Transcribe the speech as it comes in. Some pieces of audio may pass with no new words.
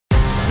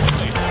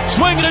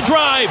swing and a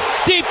drive,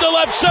 deep to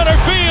left center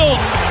field,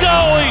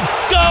 going,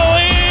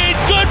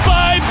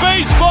 goodbye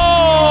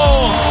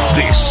baseball!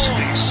 This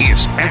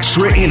is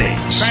Extra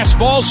Innings.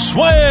 Fastball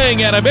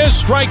swing and a miss,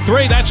 strike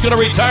three, that's going to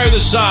retire the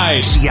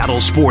side.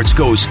 Seattle sports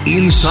goes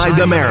inside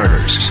the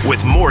Mariners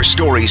with more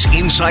stories,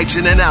 insights,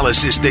 and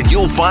analysis than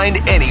you'll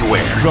find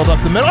anywhere. Drilled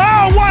up the middle.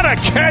 Oh, what a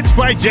catch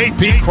by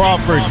J.P.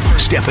 Crawford.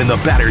 Step in the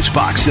batter's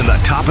box in the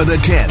top of the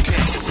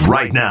 10th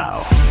right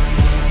now.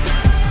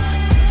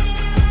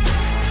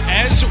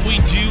 As we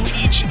do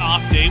each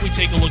off day, we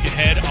take a look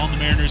ahead on the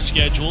Mariners'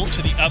 schedule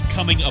to the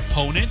upcoming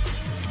opponent.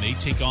 And they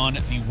take on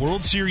the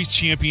World Series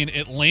champion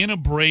Atlanta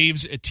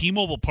Braves at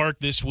T-Mobile Park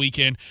this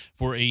weekend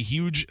for a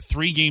huge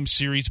 3-game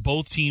series.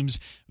 Both teams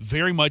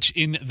very much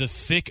in the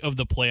thick of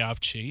the playoff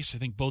chase. I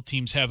think both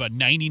teams have a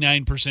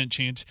 99%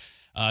 chance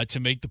to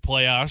make the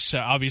playoffs.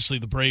 Obviously,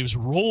 the Braves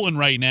rolling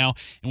right now.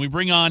 And we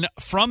bring on,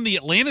 from the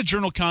Atlanta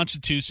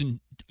Journal-Constitution,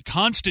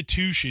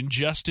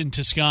 Justin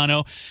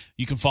Toscano.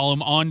 You can follow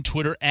him on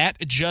Twitter at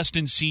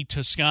Justin C.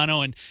 Toscano,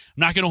 and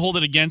I'm not going to hold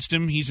it against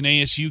him. He's an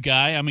ASU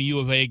guy. I'm a U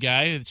of A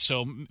guy,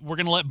 so we're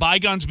going to let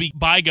bygones be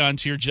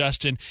bygones here,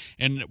 Justin,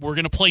 and we're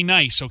going to play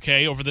nice,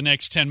 okay, over the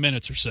next 10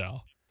 minutes or so.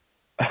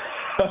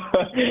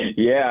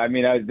 Yeah, I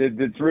mean,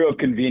 it's real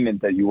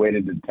convenient that you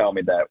waited to tell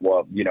me that,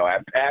 well,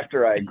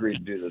 after I agreed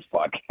to do this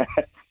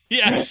podcast.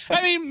 Yeah,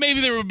 I mean,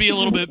 maybe there would be a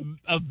little bit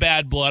of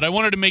bad blood. I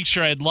wanted to make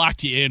sure I had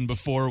locked you in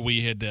before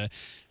we had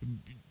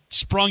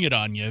sprung it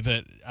on you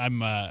that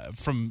I'm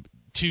from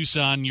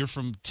Tucson, you're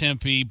from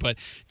Tempe. But,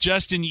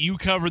 Justin, you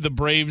cover the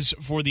Braves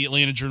for the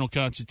Atlanta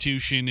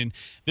Journal-Constitution, and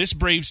this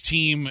Braves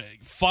team,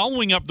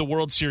 following up the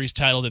World Series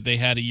title that they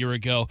had a year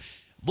ago,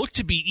 look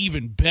to be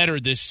even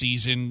better this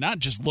season. Not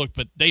just look,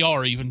 but they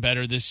are even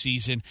better this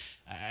season.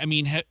 I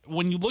mean,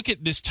 when you look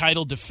at this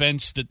title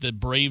defense that the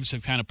Braves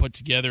have kind of put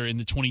together in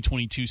the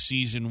 2022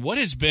 season, what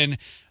has been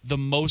the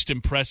most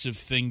impressive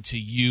thing to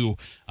you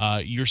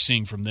you're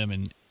seeing from them?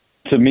 And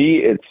to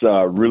me, it's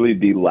really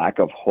the lack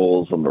of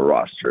holes on the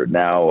roster.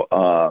 Now,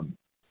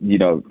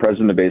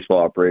 President of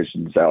Baseball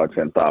Operations, Alex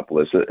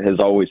Anthopoulos, has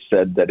always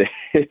said that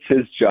it's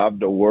his job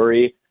to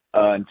worry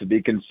and to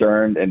be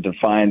concerned and to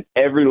find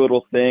every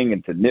little thing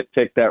and to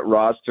nitpick that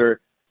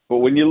roster. But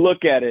when you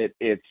look at it,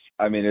 it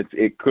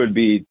could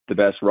be the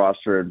best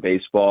roster in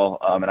baseball.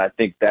 And I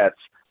think that's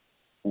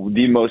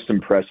the most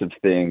impressive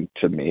thing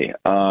to me.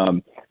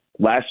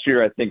 Last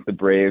year, I think the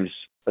Braves,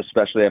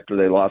 especially after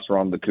they lost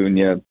Ronald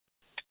Acuna,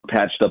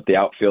 patched up the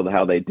outfield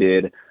how they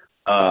did.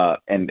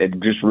 And it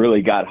just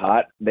really got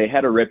hot. They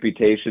had a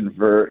reputation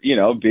for,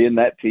 being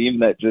that team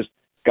that just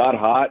got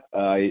hot.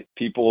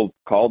 People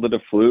called it a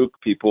fluke.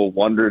 People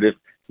wondered if,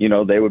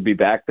 they would be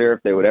back there,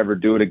 if they would ever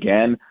do it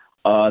again.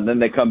 And then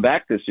they come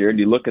back this year, and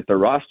you look at the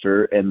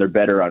roster, and they're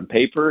better on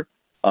paper,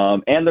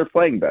 and they're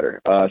playing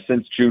better.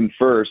 Since June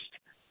 1st,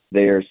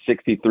 they are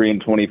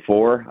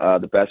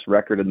 63-24, the best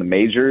record in the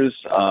majors.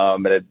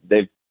 And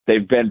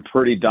they've been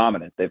pretty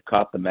dominant. They've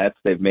caught the Mets.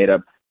 They've made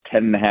up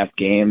 10.5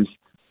 games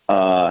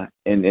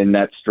in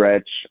that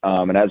stretch.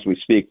 And as we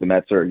speak, the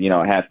Mets are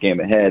a half game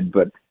ahead,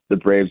 but the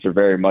Braves are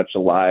very much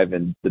alive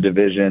in the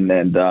division.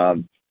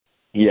 And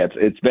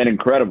it's been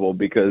incredible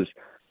because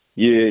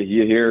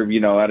you hear,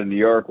 out of New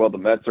York, well, the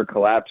Mets are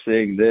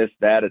collapsing, this,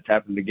 that, it's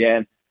happened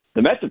again.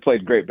 The Mets have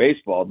played great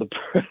baseball. The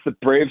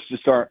Braves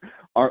just aren't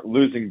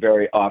losing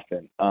very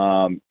often.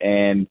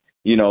 And,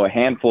 a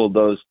handful of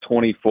those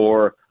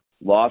 24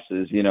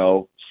 losses,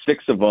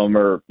 6 of them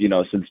are,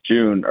 since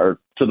June are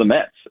to the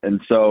Mets. And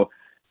so,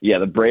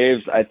 the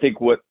Braves, I think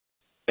what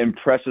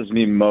impresses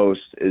me most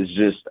is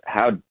just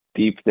how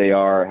deep they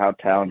are, how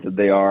talented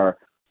they are,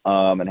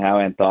 and how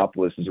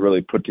Anthopoulos has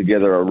really put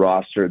together a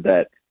roster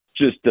that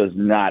just does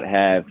not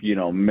have,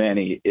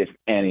 many, if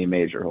any,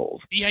 major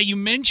holes. Yeah, you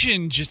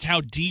mentioned just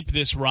how deep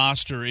this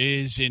roster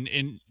is,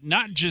 and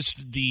not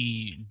just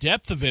the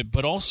depth of it,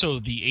 but also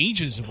the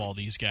ages of all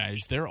these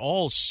guys. They're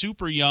all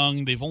super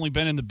young. They've only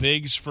been in the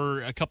bigs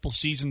for a couple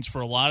seasons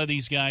for a lot of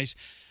these guys.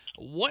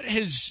 What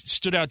has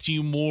stood out to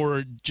you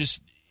more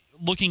just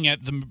looking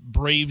at the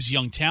Braves'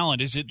 young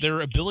talent? Is it their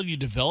ability to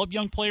develop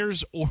young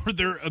players or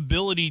their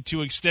ability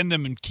to extend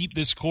them and keep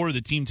this core of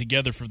the team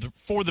together for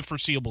the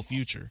foreseeable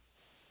future?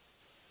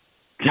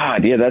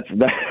 God, yeah,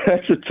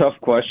 that's a tough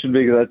question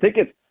because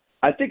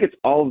I think it's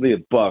all of the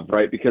above,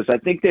 right? Because I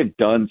think they've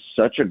done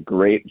such a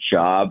great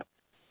job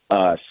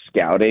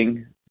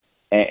scouting,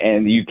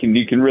 and you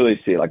can really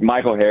see, like,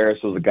 Michael Harris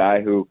was a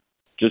guy who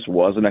just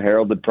wasn't a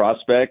heralded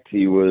prospect.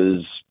 He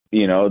was,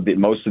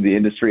 most of the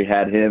industry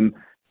had him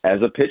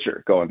as a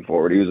pitcher going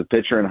forward. He was a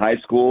pitcher in high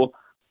school.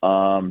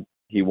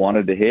 He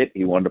wanted to hit.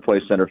 He wanted to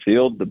play center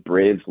field. The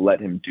Braves let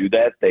him do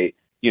that. They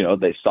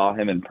saw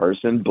him in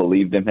person,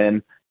 believed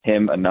in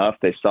him enough.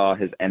 They saw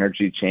his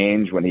energy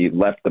change when he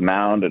left the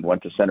mound and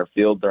went to center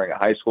field during a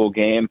high school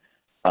game.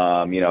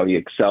 He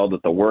excelled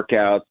at the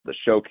workouts, the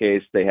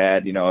showcase they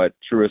had, at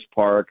Truist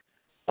Park.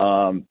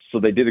 So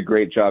they did a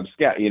great job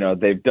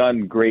they've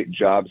done great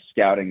jobs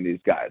scouting these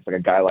guys, like a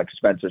guy like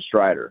Spencer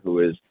Strider,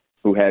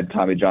 who had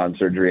Tommy John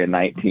surgery in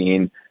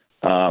 19.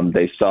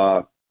 They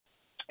saw,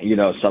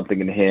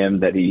 something in him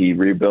that he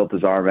rebuilt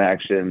his arm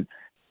action.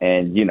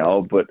 And,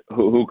 but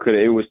who could,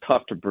 it was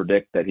tough to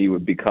predict that he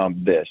would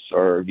become this,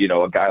 or,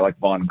 a guy like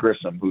Vaughn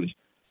Grissom,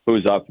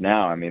 who's up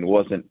now. I mean,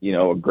 wasn't,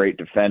 a great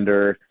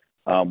defender,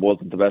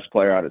 wasn't the best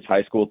player on his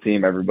high school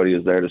team. Everybody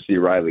was there to see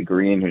Riley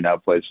Green, who now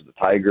plays for the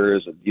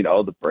Tigers. And,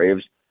 the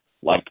Braves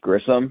liked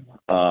Grissom.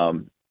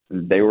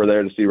 They were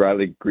there to see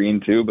Riley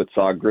Green too, but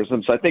saw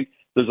Grissom. So I think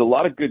there's a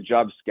lot of good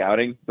job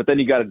scouting, but then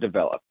you got to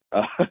develop.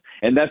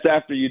 And that's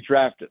after you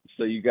draft it.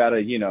 So you got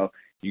to,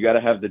 you got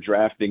to have the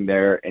drafting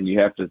there, and you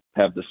have to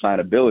have the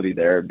signability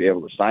there and be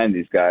able to sign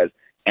these guys.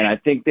 And I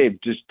think they've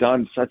just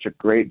done such a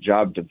great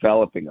job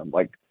developing them.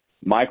 Like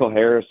Michael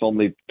Harris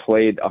only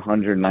played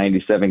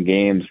 197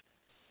 games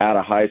out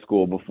of high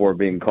school before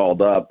being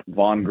called up.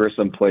 Vaughn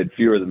Grissom played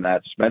fewer than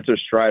that. Spencer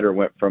Strider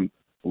went from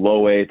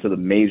low A to the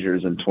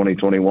majors in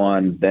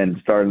 2021, then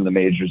started the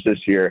majors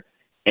this year.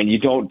 And you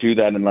don't do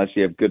that unless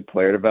you have good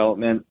player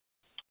development.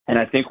 And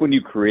I think when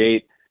you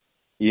create,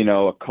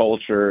 a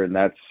culture, and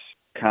that's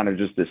kind of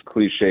just this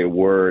cliche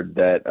word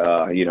that,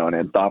 an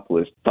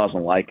Anthopoulos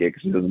doesn't like it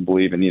because he doesn't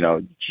believe in,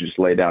 just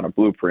lay down a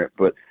blueprint.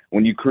 But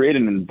when you create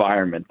an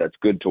environment that's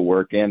good to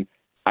work in,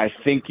 I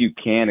think you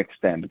can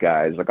extend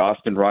guys like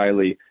Austin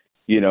Riley.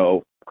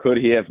 Could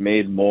he have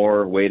made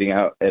more waiting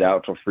out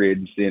till free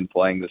agency and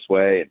playing this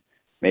way, and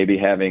maybe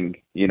having,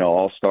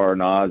 all-star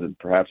nods and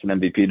perhaps an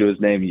MVP to his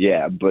name?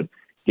 Yeah, but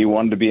he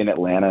wanted to be in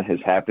Atlanta. His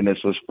happiness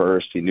was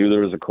first. He knew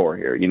there was a core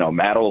here.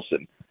 Matt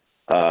Olson,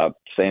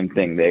 same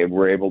thing. They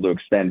were able to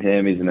extend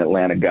him. He's an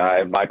Atlanta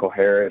guy. Michael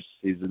Harris,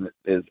 is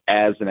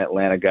as an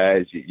Atlanta guy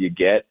as you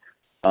get,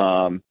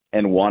 and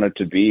wanted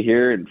to be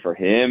here. And for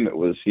him, it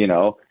was,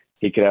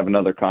 he could have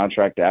another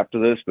contract after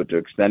this, but to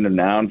extend him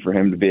now and for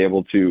him to be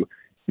able to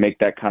make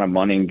that kind of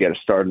money and get a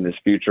start in his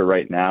future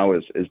right now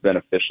is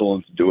beneficial,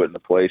 and to do it in the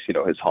place,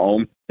 his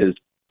home is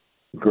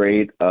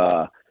great.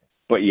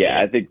 But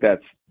yeah, I think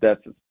that's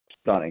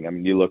stunning. I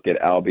mean, you look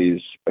at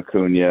Albies,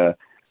 Acuna,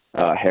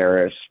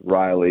 Harris,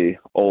 Riley,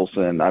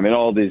 Olson. I mean,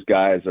 all these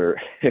guys are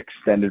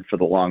extended for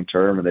the long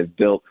term, and they've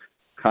built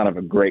kind of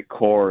a great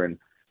core and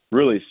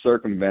really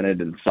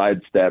circumvented and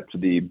sidestepped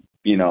the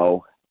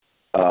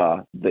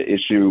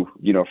issue,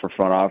 for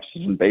front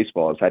offices in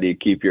baseball is how do you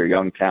keep your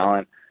young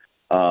talent,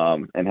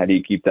 and how do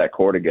you keep that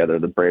core together?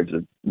 The Braves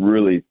have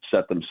really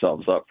set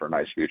themselves up for a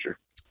nice future.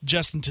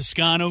 Justin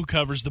Toscano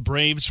covers the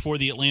Braves for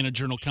the Atlanta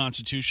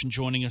Journal-Constitution,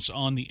 joining us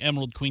on the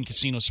Emerald Queen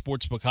Casino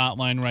Sportsbook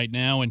Hotline right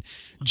now. And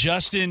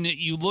Justin,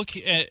 you look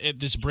at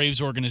this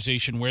Braves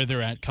organization, where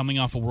they're at, coming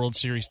off a World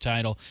Series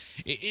title.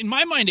 In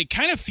my mind, it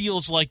kind of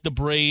feels like the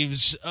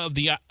Braves of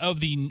the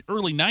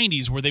early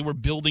 90s, where they were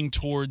building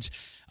towards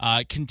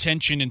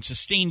contention and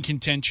sustained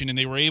contention, and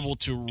they were able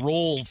to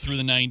roll through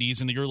the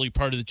 90s and the early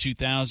part of the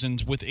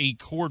 2000s with a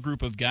core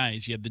group of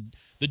guys. You had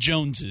the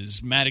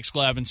Joneses, Maddox,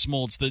 Glavine,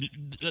 Smoltz.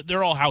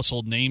 They're all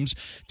household names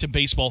to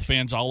baseball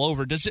fans all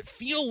over. Does it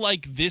feel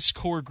like this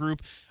core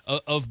group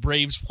of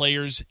Braves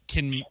players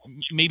can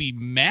maybe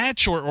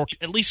match or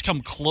at least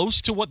come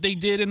close to what they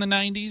did in the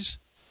 90s?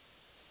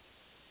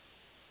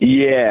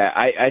 Yeah,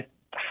 I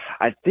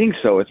think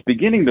so. It's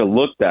beginning to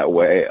look that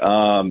way.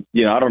 I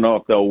don't know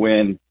if they'll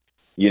win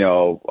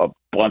a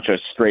bunch of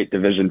straight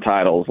division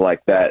titles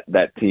like that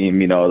team,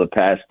 the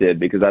past did,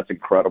 because that's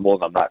incredible,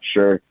 and I'm not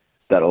sure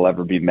that'll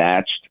ever be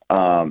matched.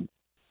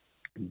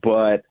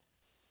 But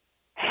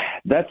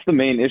that's the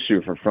main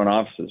issue for front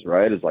offices,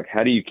 right? Is like,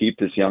 how do you keep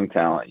this young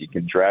talent? You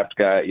can draft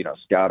guys,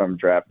 scout them,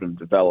 draft them,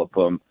 develop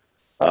them.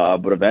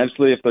 But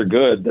eventually, if they're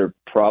good, they're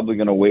probably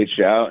going to wait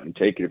you out and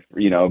take it,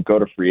 go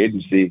to free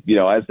agency,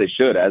 as they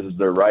should, as is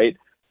their right.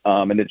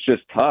 And it's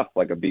just tough.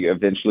 Like,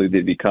 eventually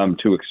they become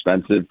too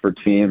expensive for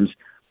teams,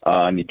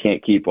 and you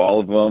can't keep all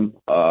of them.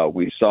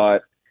 We saw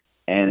it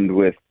end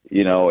with,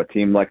 a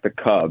team like the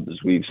Cubs.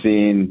 We've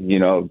seen,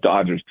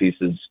 Dodgers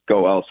pieces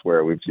go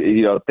elsewhere. We've,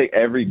 I think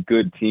every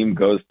good team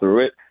goes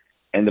through it,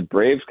 and the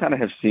Braves kind of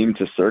have seemed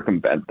to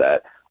circumvent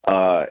that.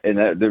 And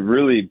that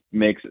really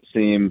makes it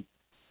seem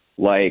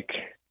like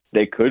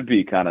they could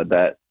be kind of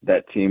that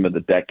team of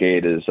the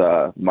decade, as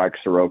Mike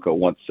Soroka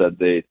once said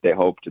they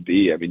hope to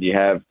be. I mean, you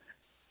have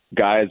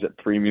guys at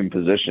premium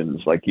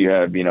positions, like you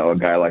have, a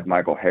guy like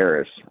Michael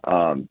Harris,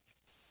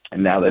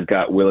 and now they've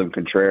got William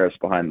Contreras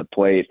behind the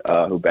plate,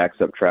 who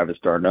backs up Travis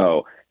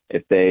d'Arnaud.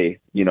 If they,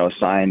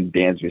 sign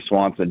Dansby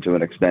Swanson to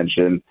an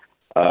extension,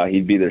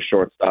 he'd be their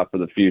shortstop for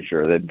the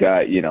future. They've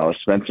got,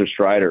 Spencer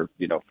Strider,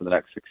 for the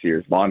next 6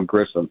 years, Vaughn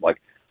Grissom,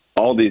 like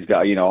all these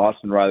guys,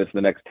 Austin Riley for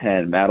the next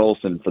 10, Matt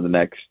Olson for the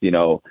next,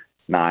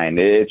 9.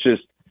 It's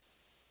just,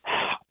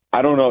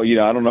 I don't know,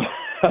 I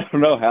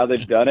don't know how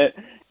they've done it.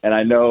 And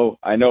I know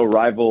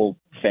rival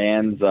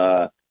fans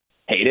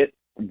hate it,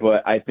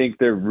 but I think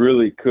they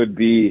really could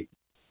be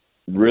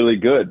really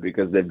good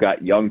because they've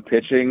got young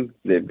pitching,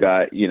 they've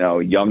got,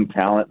 young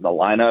talent in the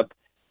lineup,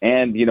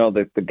 and,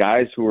 the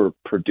guys who are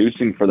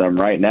producing for them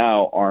right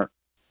now aren't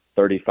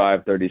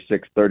 35,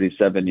 36,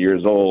 37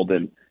 years old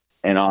and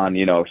on,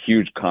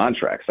 huge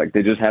contracts. Like,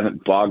 they just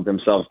haven't bogged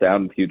themselves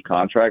down with huge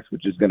contracts,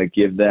 which is going to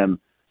give them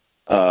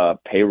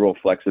payroll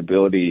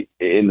flexibility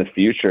in the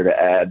future to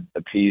add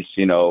a piece,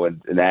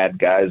 and add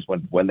guys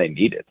when they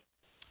need it.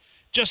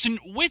 Justin,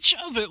 which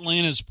of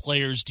Atlanta's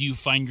players do you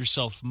find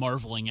yourself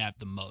marveling at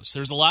the most?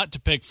 There's a lot to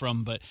pick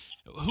from, but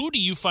who do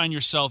you find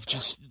yourself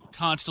just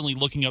constantly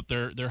looking up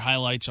their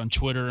highlights on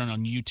Twitter and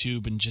on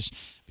YouTube and just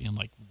being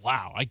like,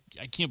 wow, I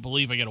can't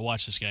believe I got to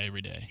watch this guy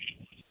every day?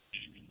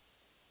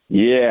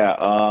 Yeah.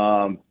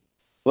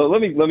 Well,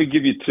 let me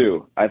give you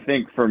two. I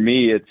think for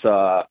me, it's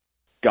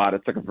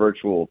it's like a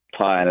virtual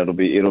tie, and it'll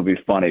be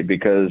funny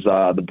because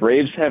the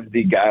Braves have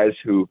the guys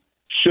who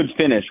should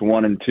finish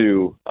 1 and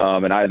 2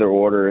 in either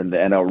order in the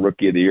NL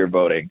Rookie of the Year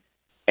voting,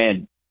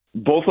 and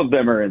both of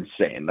them are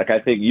insane. Like, I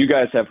think you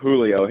guys have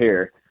Julio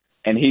here,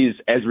 and he's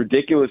as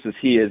ridiculous as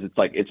he is. It's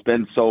like it's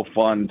been so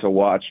fun to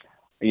watch.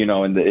 In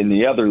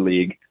the other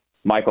league,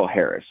 Michael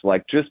Harris,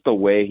 like just the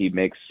way he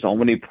makes so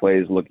many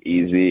plays look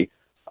easy,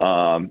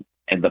 and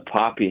the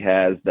pop he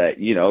has that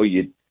you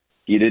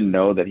didn't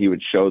know that he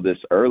would show this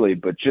early,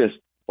 but just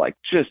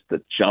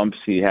the jumps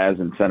he has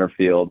in center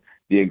field,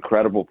 the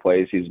incredible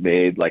plays he's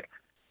made, like.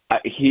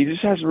 He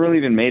just hasn't really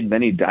even made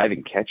many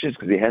diving catches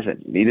because he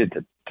hasn't needed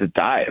to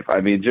dive. I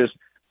mean, just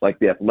like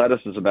the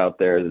athleticism out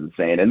there is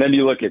insane. And then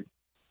you look at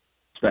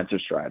Spencer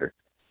Strider.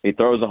 He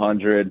throws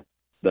 100.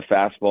 The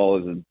fastball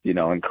is,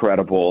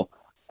 incredible.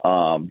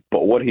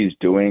 But what he's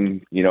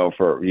doing,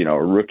 for,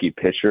 a rookie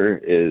pitcher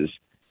is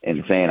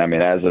insane. I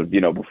mean, as of,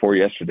 before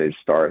yesterday's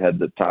start, had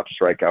the top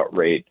strikeout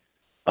rate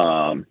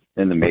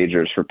in the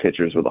majors for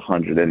pitchers with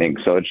 100 innings.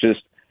 So it's just,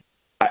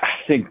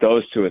 I think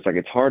those two, it's like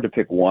it's hard to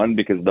pick one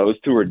because those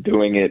two are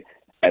doing it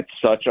at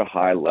such a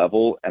high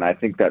level, and I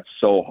think that's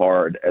so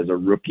hard as a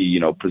rookie,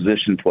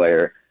 position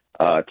player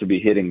to be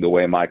hitting the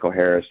way Michael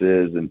Harris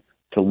is and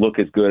to look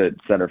as good at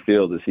center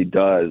field as he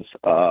does.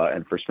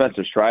 And for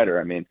Spencer Strider,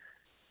 I mean,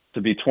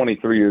 to be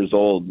 23 years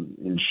old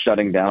and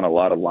shutting down a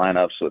lot of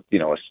lineups with,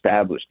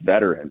 established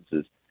veterans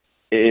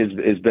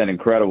is been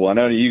incredible. I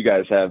know you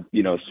guys have,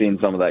 seen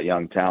some of that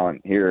young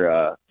talent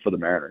here for the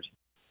Mariners.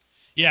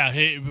 Yeah,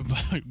 hey,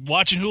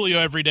 watching Julio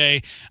every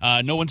day,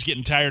 no one's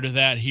getting tired of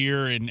that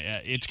here, and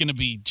it's going to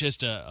be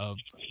just a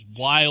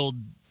wild,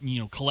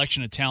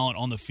 collection of talent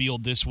on the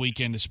field this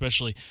weekend,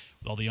 especially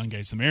with all the young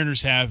guys the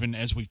Mariners have, and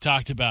as we've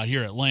talked about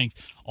here at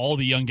length, all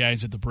the young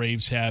guys that the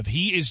Braves have.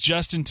 He is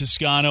Justin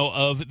Toscano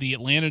of the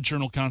Atlanta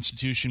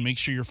Journal-Constitution. Make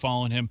sure you're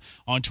following him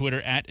on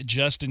Twitter at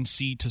Justin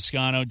C.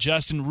 Toscano.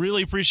 Justin,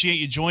 really appreciate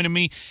you joining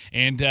me,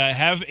 and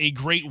have a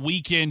great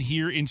weekend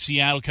here in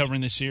Seattle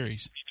covering this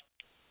series.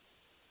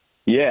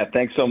 Yeah,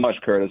 thanks so much,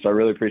 Curtis. I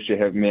really appreciate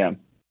having me on.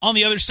 On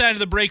the other side of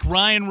the break,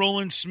 Ryan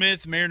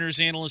Rowland-Smith, Mariners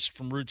analyst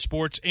from Root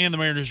Sports and the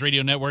Mariners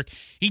Radio Network.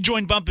 He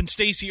joined Bump and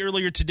Stacy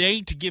earlier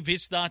today to give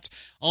his thoughts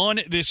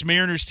on this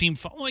Mariners team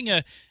following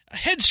a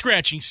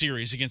head-scratching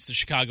series against the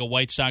Chicago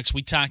White Sox.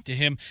 We talk to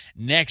him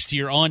next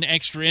here on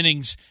Extra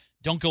Innings.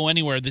 Don't go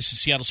anywhere. This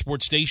is Seattle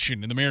Sports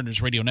Station and the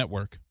Mariners Radio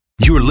Network.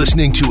 You're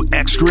listening to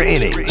Extra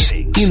Innings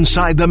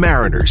Inside the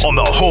Mariners on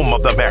the home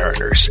of the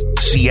Mariners,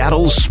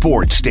 Seattle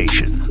Sports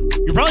Station.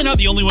 You're probably not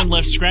the only one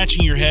left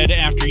scratching your head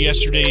after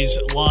yesterday's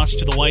loss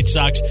to the White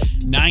Sox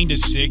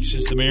 9-6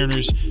 as the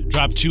Mariners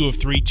dropped 2 of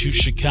 3 to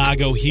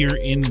Chicago here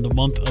in the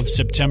month of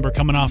September,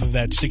 coming off of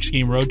that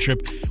 6-game road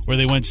trip where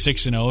they went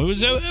 6-0. It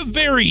was a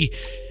very,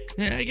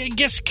 I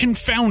guess,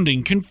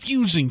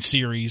 confusing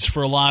series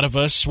for a lot of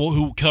us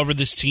who cover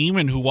this team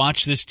and who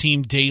watch this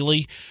team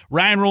daily.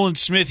 Ryan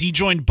Rowland-Smith, he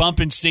joined Bump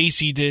and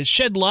Stacy to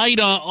shed light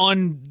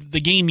on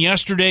the game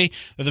yesterday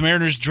that the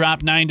Mariners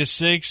dropped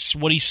 9-6,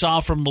 what he saw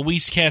from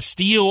Luis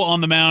Castillo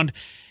on the mound,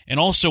 and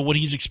also what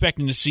he's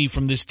expecting to see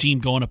from this team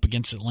going up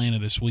against Atlanta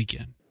this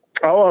weekend.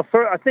 Oh,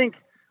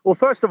 well,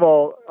 first of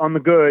all, on the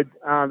good,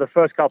 the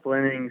first couple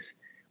innings,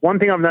 one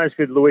thing I've noticed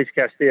with Luis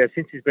Castillo,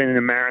 since he's been in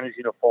the Mariners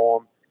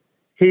uniform,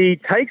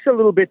 he takes a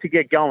little bit to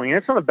get going. And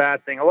that's not a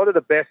bad thing. A lot of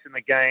the best in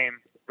the game,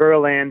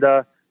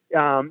 Verlander,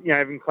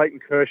 even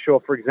Clayton Kershaw,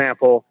 for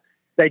example,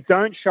 they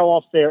don't show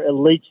off their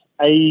elite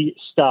A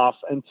stuff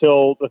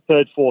until the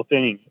third, fourth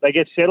inning. They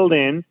get settled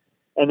in,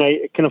 and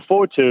they can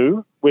afford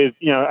to with,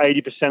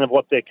 80% of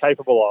what they're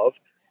capable of.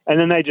 And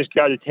then they just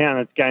go to town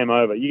and it's game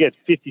over. You get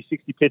 50,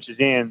 60 pitches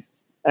in,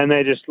 and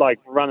they're just like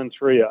running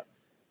through you.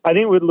 I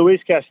think with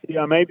Luis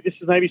Castillo, maybe this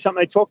is something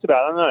they talked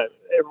about. I don't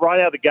know. Right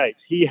out of the gates,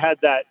 he had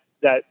that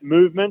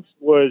movement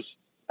was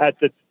at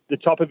the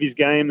top of his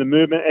game. The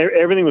movement,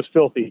 everything was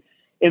filthy.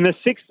 In the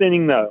sixth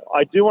inning, though,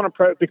 I do want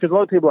to because a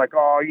lot of people are like,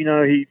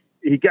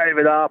 he gave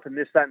it up and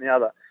this, that, and the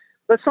other.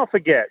 Let's not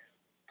forget,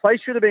 play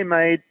should have been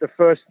made. The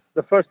first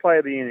play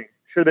of the inning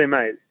should have been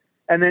made,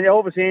 and then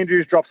Elvis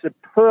Andrews drops a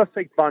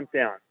perfect bunt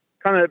down.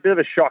 Kind of a bit of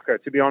a shocker,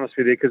 to be honest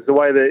with you, because the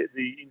way the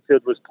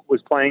infield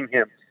was playing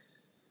him.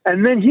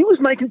 And then he was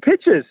making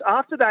pitches.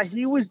 After that,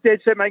 he was dead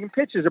set making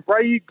pitches.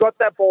 Abreu got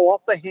that ball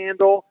off the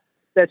handle.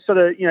 That sort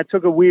of,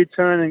 took a weird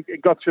turn and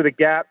it got through the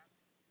gap.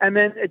 And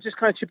then it just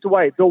kind of chipped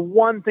away. The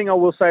one thing I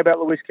will say about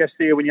Luis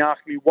Castillo, when you ask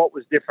me what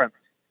was different,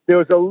 there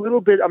was a little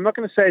bit, I'm not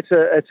going to say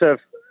it's a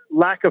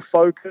lack of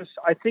focus.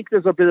 I think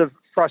there's a bit of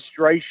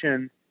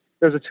frustration.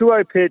 There's a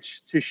 2-0 pitch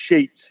to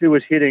Sheets, who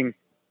was hitting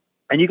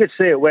And you could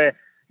see it where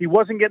he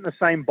wasn't getting the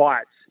same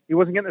bites. He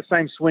wasn't getting the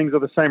same swings or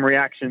the same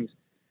reactions.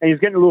 And he was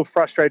getting a little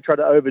frustrated, trying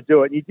to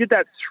overdo it. And he did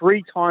that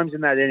 3 times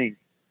in that inning.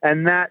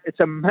 And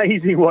it's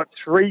amazing what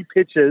 3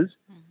 pitches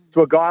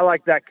to a guy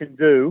like that can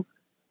do,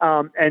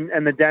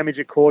 and the damage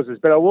it causes.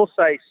 But I will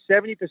say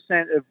 70%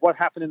 of what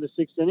happened in the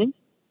 6th inning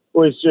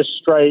was just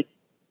straight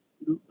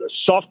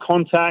soft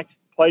contact,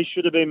 plays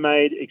should have been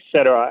made,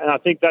 etc. And I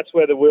think that's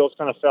where the wheels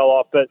kind of fell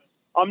off. But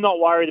I'm not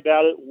worried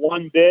about it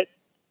one bit.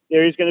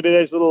 There is going to be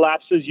those little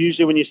lapses.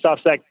 Usually when your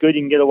stuff's that good,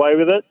 you can get away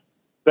with it.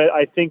 But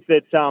I think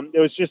that it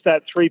was just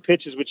that 3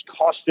 pitches which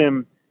cost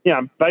him,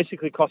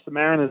 basically cost the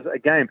Mariners a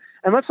game.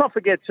 And let's not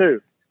forget,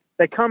 too,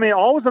 they come in.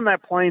 I was on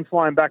that plane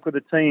flying back with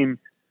the team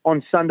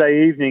on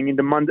Sunday evening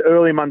into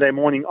early Monday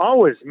morning. I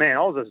was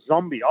a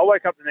zombie. I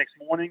woke up the next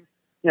morning,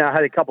 I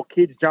had a couple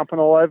kids jumping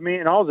all over me,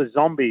 and I was a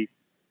zombie.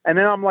 And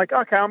then I'm like,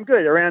 okay, I'm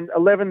good. Around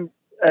 11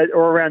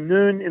 or around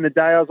noon in the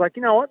day, I was like,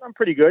 you know what, I'm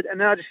pretty good. And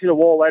then I just hit a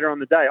wall later on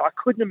the day. I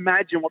couldn't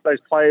imagine what those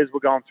players were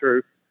going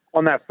through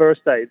on that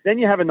first day. Then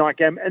you have a night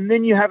game, and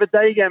then you have a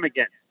day game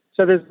again.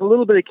 So there's a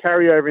little bit of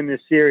carryover in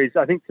this series.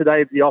 I think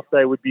today, the off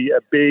day, would be a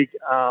big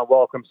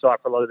welcome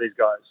sight for a lot of these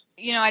guys.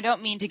 I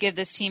don't mean to give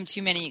this team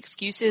too many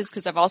excuses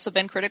because I've also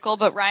been critical,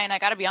 but Ryan, I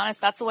got to be honest,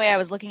 that's the way I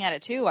was looking at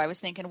it too. I was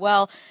thinking,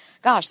 well,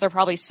 gosh, they're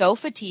probably so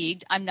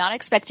fatigued. I'm not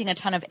expecting a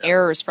ton of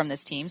errors from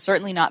this team,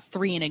 certainly not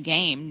 3 in a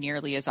game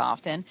nearly as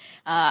often.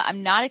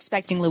 I'm not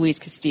expecting Luis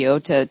Castillo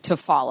to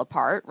fall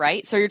apart,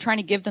 right? So you're trying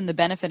to give them the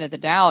benefit of the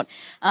doubt.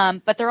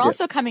 But they're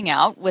also coming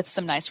out with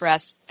some nice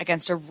rest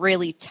against a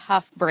really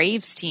tough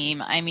Braves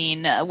team. I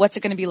mean, what's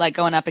it going to be like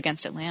going up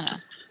against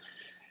Atlanta?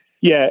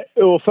 Yeah,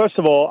 well, first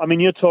of all,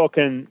 you're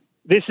talking,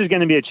 this is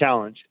going to be a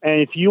challenge.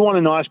 And if you want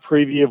a nice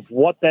preview of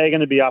what they're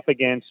going to be up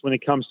against when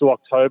it comes to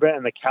October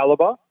and the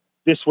caliber,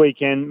 this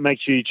weekend, make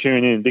sure you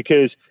tune in.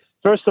 Because,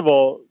 first of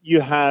all, you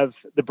have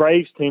the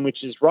Braves team,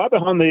 which is right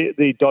behind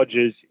the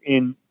Dodgers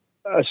in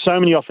so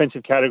many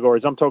offensive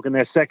categories. I'm talking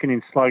they're second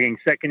in slugging,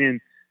 second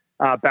in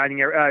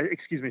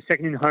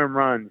second in home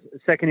runs,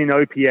 second in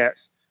OPS.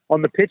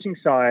 On the pitching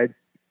side,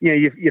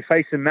 you're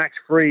facing Max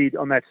Fried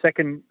on that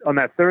second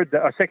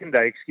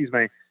day.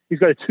 He's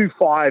got a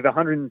 2.5,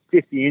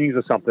 150 innings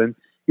or something.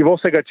 You've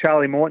also got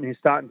Charlie Morton, who's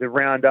starting to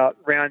round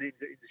into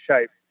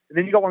shape. And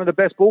then you've got one of the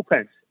best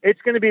bullpens.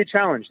 It's going to be a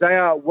challenge. They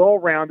are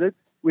well-rounded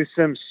with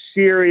some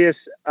serious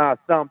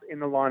thump in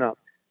the lineup.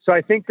 So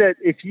I think that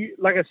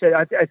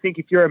I think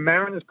if you're a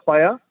Mariners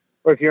player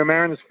or if you're a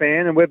Mariners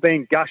fan, and we've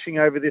been gushing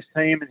over this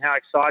team and how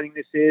exciting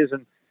this is,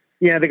 and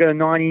they've got a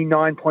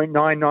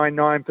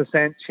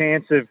 99.999%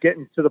 chance of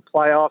getting to the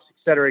playoffs, et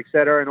cetera,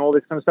 and all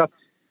this kind of stuff.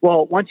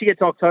 Well, once you get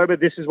to October,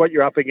 this is what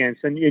you're up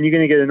against, and you're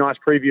going to get a nice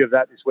preview of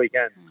that this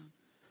weekend.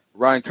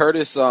 Ryan,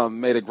 Curtis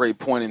made a great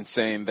point in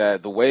saying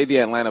that the way the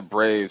Atlanta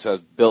Braves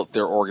have built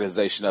their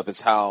organization up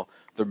is how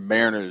the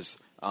Mariners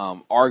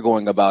are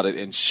going about it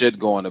and should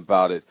go on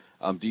about it.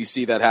 Do you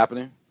see that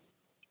happening?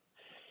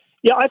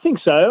 Yeah, I think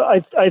so.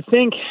 I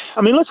think,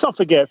 let's not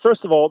forget,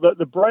 first of all,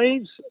 the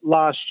Braves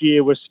last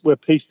year were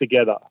pieced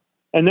together.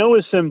 And there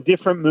was some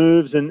different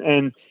moves,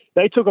 and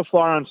they took a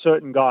flyer on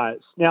certain guys.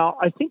 Now,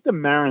 I think the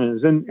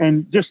Mariners,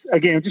 and just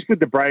with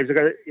the Braves, I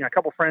got a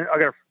couple of friends. I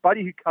got a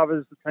buddy who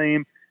covers the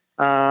team.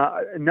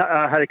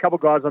 I had a couple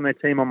of guys on their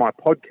team on my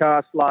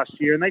podcast last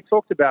year, and they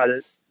talked about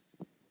it.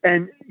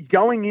 And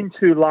going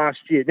into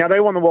last year, now they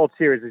won the World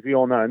Series, as we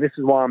all know, and this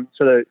is why I'm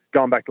sort of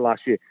going back to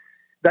last year.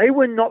 They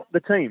were not the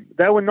team.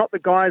 They were not the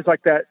guys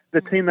like that,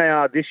 the team they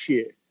are this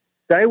year.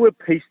 They were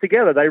pieced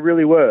together. They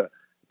really were.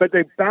 But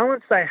the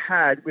balance they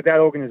had with that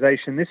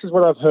organization, this is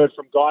what I've heard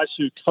from guys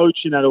who coach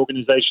in that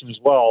organization as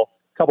well,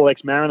 a couple of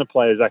ex-Mariner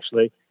players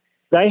actually.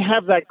 They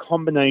have that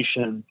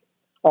combination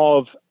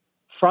of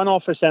front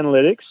office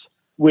analytics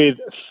with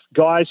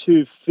guys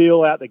who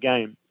feel out the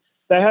game.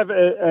 They have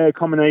a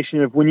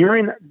combination of when you're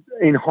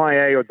in high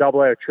A or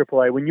double A or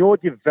triple A, when you're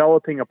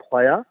developing a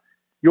player,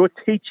 you're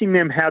teaching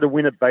them how to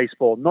win at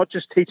baseball, not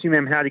just teaching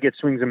them how to get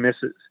swings and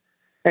misses.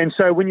 And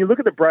so when you look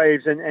at the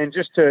Braves, and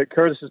just to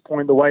Curtis's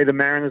point, the way the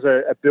Mariners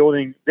are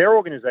building their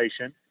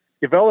organization,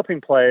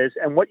 developing players,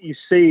 and what you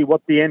see,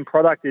 what the end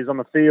product is on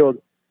the field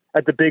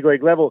at the big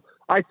league level,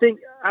 I think,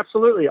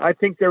 absolutely, I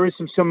think there is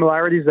some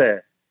similarities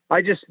there.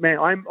 I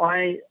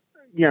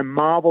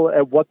marvel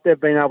at what they've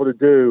been able to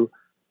do,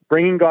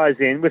 bringing guys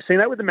in. We've seen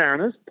that with the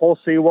Mariners. Paul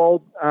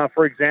Sewald,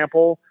 for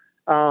example,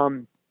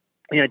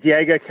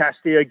 Diego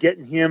Castillo,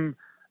 getting him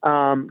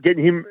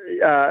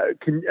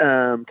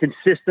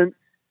consistent.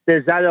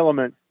 There's that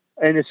element,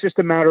 and it's just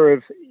a matter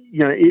of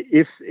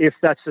if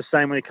that's the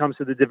same when it comes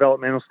to the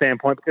developmental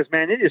standpoint. Because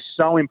man, it is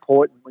so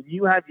important when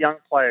you have young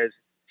players,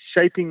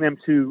 shaping them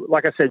to,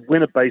 like I said,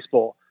 win a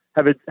baseball,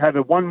 have a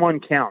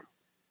 1-1 count.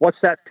 What's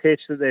that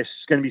pitch that they're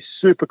going to be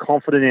super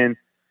confident in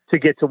to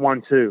get to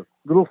 1-2?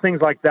 Little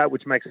things like that,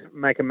 which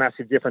make a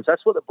massive difference.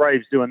 That's what the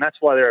Braves do, and that's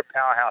why they're a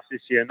powerhouse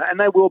this year, and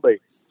they will be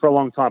for a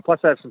long time. Plus,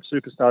 they have some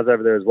superstars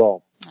over there as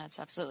well. That's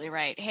absolutely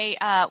right. Hey,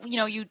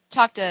 you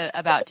talked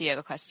about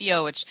Diego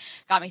Castillo, which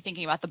got me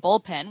thinking about the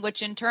bullpen,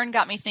 which in turn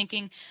got me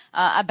thinking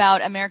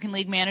about American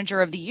League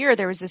Manager of the Year.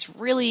 There was this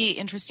really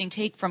interesting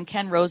take from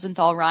Ken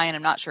Rosenthal, Ryan.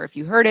 I'm not sure if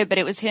you heard it, but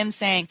it was him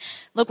saying,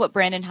 look what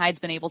Brandon Hyde's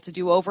been able to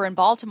do over in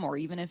Baltimore,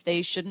 even if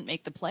they shouldn't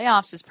make the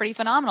playoffs, is pretty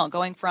phenomenal,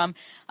 going from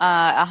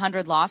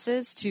 100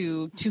 losses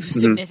to a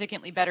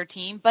significantly better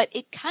team. But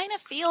it kind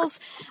of feels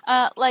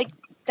like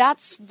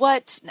that's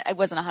what, it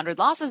wasn't 100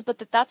 losses, but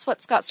that's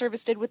what Scott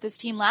Service did with this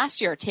team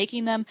last year,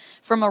 taking them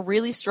from a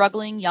really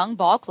struggling young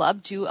ball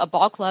club to a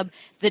ball club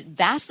that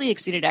vastly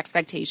exceeded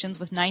expectations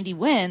with 90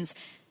 wins.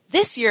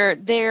 This year,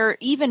 they're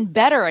even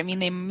better. I mean,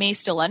 they may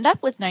still end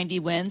up with 90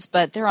 wins,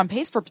 but they're on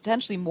pace for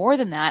potentially more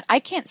than that. I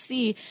can't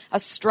see a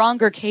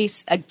stronger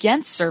case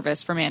against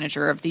Service for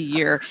Manager of the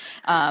Year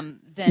than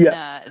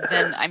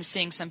I'm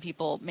seeing some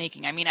people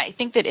making. I mean, I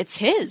think that it's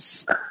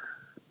his.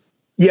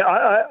 Yeah,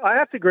 I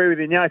have to agree with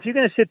you. Now, if you're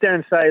going to sit there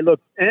and say, look,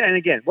 and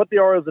again, what the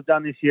Orioles have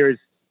done this year is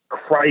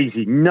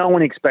crazy. No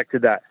one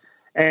expected that.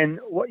 And,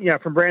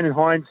 from Brandon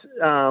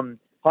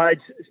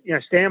Hyde's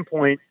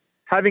standpoint,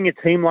 having a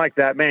team like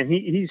that, man,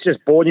 he's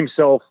just bought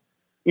himself,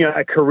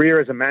 a career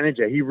as a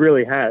manager. He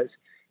really has.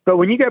 But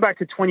when you go back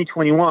to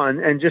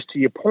 2021, and just to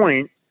your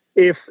point,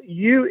 if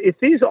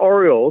these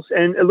Orioles,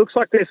 and it looks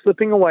like they're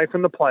slipping away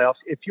from the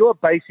playoffs, if you're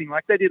basing,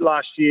 like they did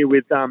last year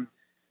with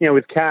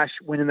Cash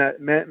winning that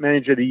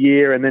Manager of the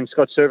Year and then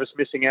Scott Service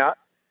missing out,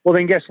 well,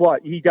 then guess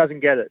what? He doesn't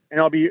get it. And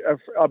I'll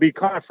be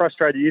kind of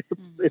frustrated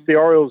if the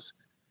Orioles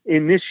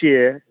in this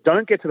year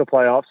don't get to the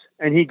playoffs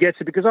and he gets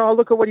it because,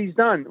 look at what he's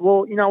done.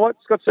 Well, you know what?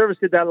 Scott Service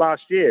did that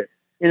last year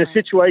in a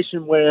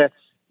situation where,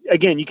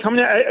 again, you come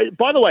in.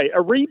 By the way,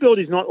 a rebuild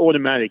is not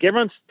automatic.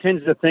 Everyone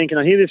tends to think, and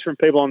I hear this from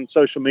people on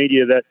social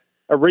media, that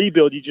a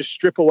rebuild, you just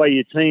strip away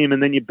your team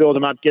and then you build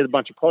them up, get a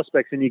bunch of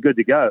prospects, and you're good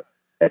to go.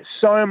 It's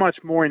so much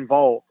more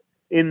involved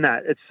in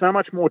that. It's so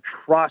much more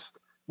trust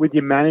with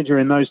your manager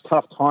in those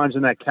tough times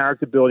and that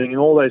character building and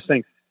all those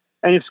things.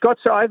 And if Scott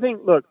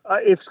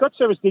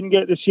Service didn't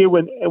get it this year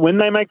when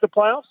they make the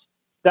playoffs,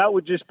 that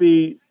would just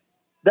be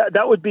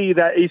that would be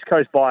that East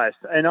Coast bias.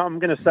 And I'm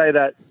going to say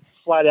that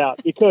flat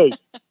out because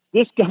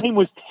this team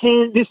was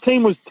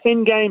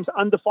 10 games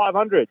under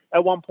 500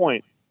 at one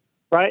point,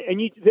 right?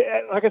 And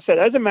like I said,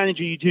 as a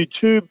manager, you do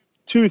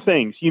two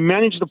things. You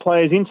manage the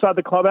players inside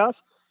the clubhouse,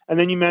 and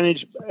then you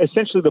manage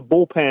essentially the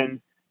bullpen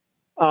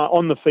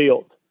on the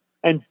field.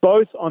 And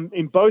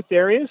in both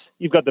areas,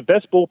 you've got the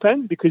best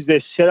bullpen because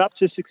they're set up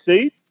to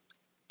succeed,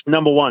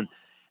 number one.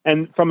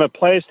 And from a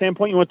player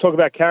standpoint, you want to talk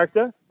about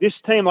character. This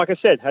team, like I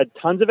said, had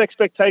tons of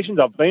expectations.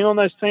 I've been on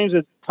those teams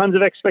with tons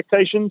of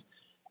expectations.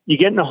 You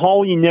get in a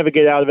hole, you never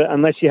get out of it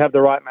unless you have the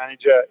right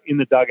manager in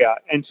the dugout.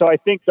 And so I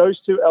think those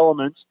two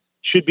elements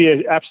should be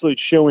an absolute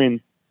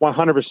shoo-in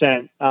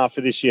 100%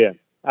 for this year.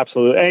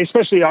 Absolutely. And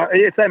especially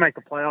if they make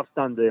the playoffs,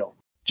 done deal.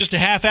 Just a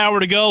half hour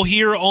to go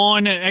here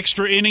on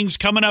Extra Innings.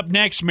 Coming up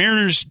next,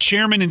 Mariners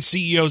chairman and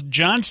CEO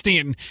John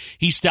Stanton.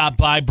 He stopped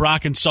by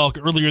Brock and Salk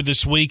earlier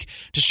this week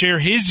to share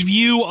his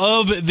view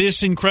of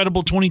this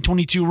incredible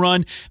 2022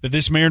 run that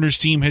this Mariners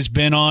team has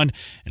been on,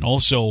 and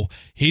also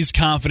his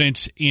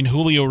confidence in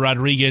Julio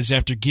Rodriguez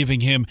after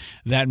giving him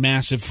that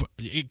massive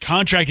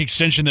contract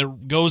extension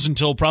that goes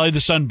until probably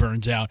the sun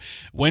burns out.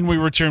 When we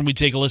return, we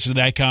take a listen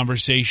to that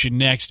conversation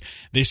next.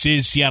 This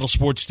is Seattle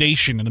Sports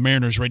Station and the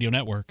Mariners Radio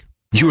Network.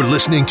 You're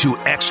listening to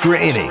Extra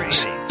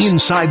Innings,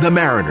 Inside the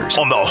Mariners,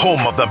 on the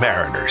home of the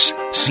Mariners,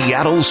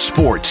 Seattle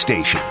Sports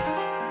Station.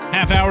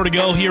 Half hour to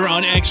go here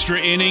on Extra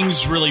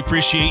Innings. Really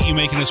appreciate you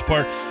making us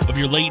part of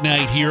your late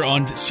night here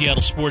on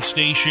Seattle Sports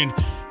Station.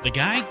 The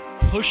guy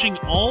pushing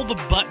all the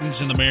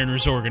buttons in the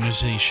Mariners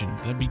organization,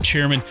 that'd be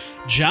Chairman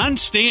John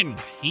Stanton.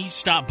 He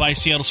stopped by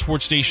Seattle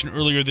Sports Station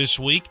earlier this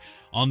week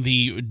on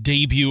the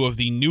debut of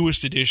the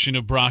newest edition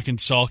of Brock and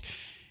Salk,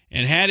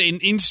 and had an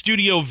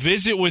in-studio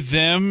visit with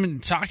them,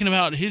 talking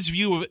about his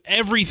view of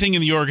everything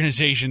in the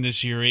organization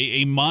this year,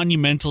 a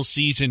monumental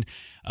season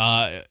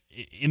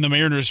in the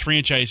Mariners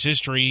franchise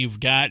history. You've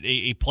got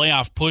a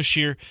playoff push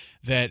here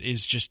that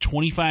is just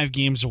 25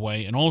 games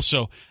away, and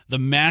also the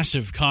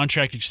massive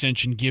contract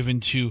extension given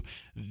to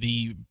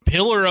the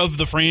pillar of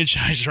the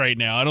franchise right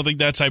now. I don't think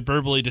that's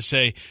hyperbole to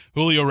say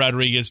Julio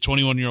Rodriguez,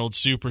 21-year-old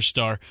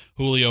superstar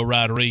Julio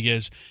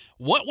Rodriguez.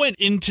 What went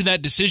into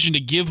that decision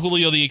to give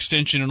Julio the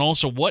extension, and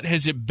also what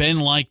has it been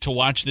like to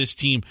watch this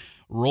team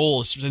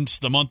roll since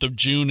the month of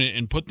June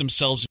and put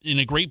themselves in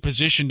a great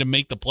position to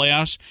make the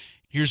playoffs?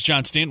 Here's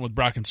John Stanton with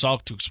Brock and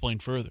Salk to explain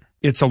further.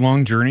 It's a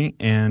long journey,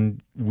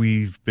 and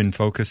we've been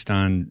focused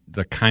on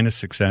the kind of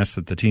success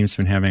that the team's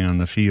been having on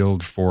the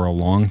field for a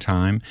long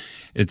time.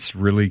 It's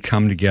really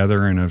come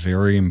together in a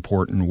very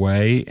important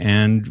way,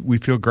 and we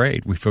feel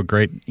great. We feel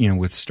great,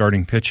 with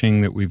starting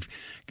pitching that we've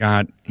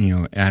got,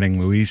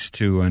 adding Luis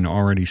to an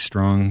already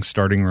strong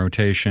starting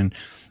rotation.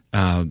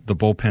 The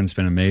bullpen's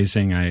been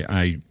amazing.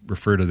 I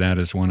refer to that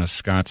as one of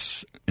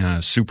Scott's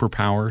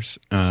superpowers,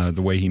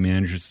 the way he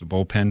manages the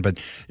bullpen. But,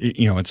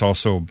 it's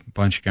also a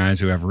bunch of guys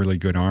who have really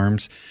good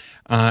arms.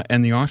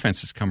 And the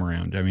offense has come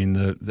around. I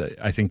mean,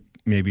 I think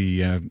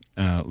maybe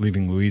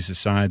leaving Luis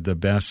aside, the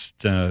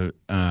best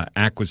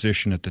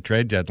acquisition at the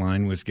trade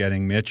deadline was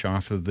getting Mitch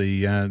off of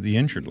the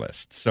injured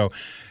list. So,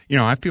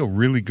 I feel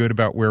really good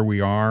about where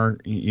we are.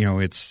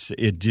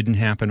 It didn't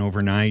happen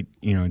overnight.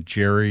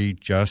 Jerry,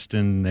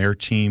 Justin, their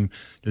team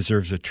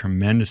deserves a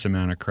tremendous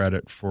amount of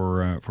credit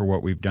for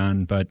what we've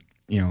done, but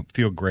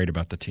feel great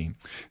about the team.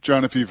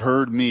 John, if you've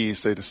heard me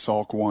say to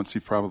Salk once,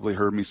 you've probably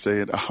heard me say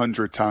it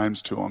 100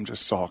 times to him,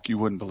 just Salk, you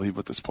wouldn't believe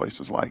what this place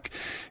was like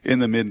in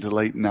the mid to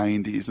late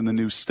 90s, in the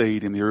new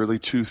stadium, the early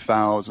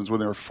 2000s, when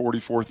there were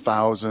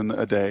 44,000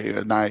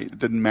 a night. It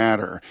didn't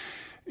matter.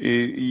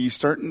 You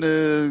starting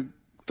to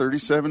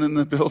 37 in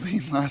the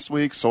building last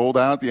week, sold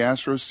out the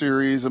Astros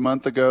series a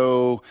month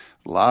ago.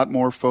 A lot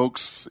more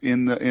folks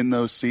in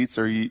those seats.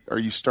 Are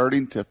you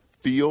starting to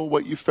feel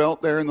what you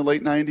felt there in the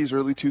late 90s,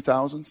 early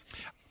 2000s?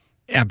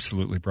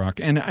 Absolutely, Brock.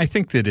 And I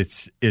think that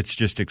it's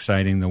just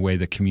exciting the way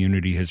the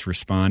community has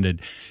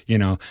responded.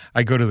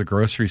 I go to the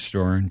grocery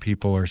store and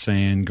people are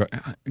saying,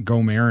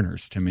 go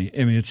Mariners to me.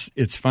 I mean,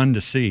 it's fun to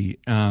see.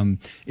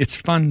 It's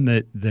fun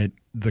that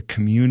the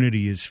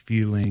community is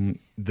feeling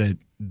that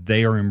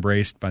they are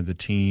embraced by the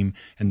team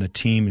and the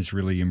team is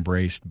really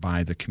embraced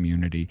by the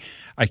community.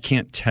 I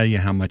can't tell you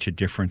how much a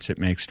difference it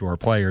makes to our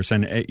players.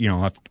 And,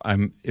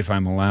 if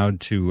I'm allowed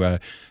to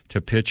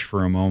pitch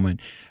for a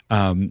moment,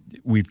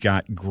 we've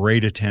got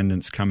great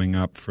attendance coming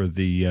up for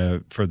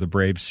the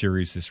Braves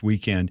series this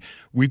weekend.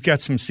 We've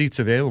got some seats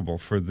available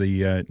for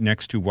the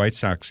next two White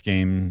Sox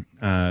game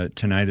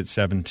tonight at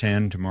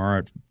 7:10, tomorrow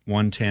at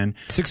 1:10.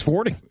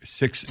 6:40.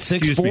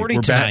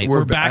 6:40 tonight.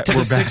 We're back to the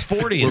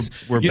 6:40s.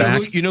 We're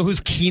back. You know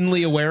who's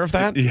keenly aware of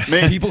that?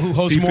 Yeah. People who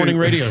host morning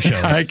radio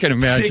shows. I can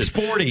imagine.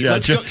 6:40. Yeah,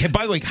 Let's go. Hey,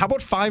 by the way, how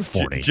about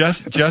 5:40?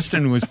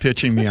 Justin was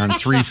pitching me on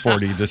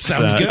 3:40 this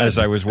as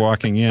I was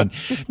walking in.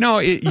 No,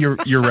 you're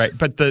right.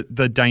 But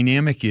the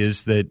dynamic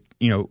is that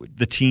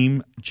the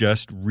team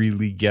just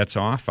really gets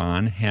off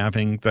on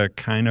having the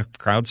kind of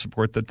crowd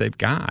support that they've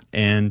got,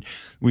 and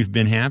we've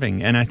been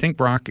having. And I think,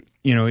 Brock,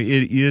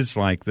 it is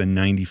like the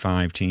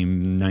 95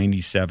 team,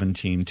 97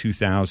 team,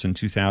 2000,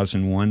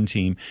 2001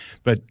 team.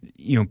 But,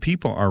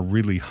 people are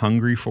really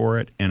hungry for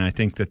it, and I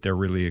think that they're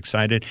really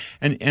excited.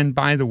 And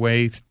by the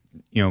way,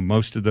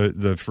 most of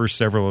the first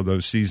several of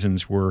those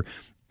seasons were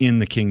in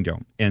the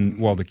Kingdom. And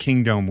while the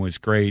Kingdom was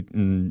great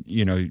and,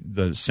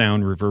 the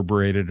sound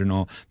reverberated and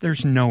all,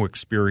 there's no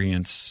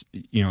experience,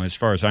 as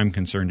far as I'm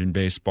concerned in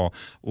baseball,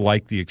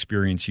 like the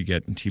experience you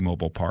get in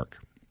T-Mobile Park.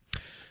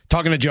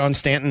 Talking to John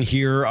Stanton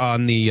here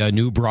on the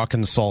new Brock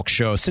and Salk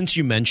show. Since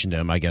you mentioned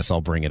him, I guess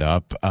I'll bring it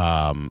up.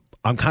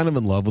 I'm kind of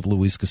in love with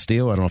Luis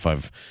Castillo. I don't know if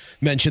I've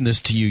mentioned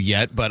this to you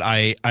yet, but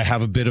I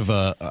have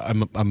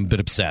I'm a bit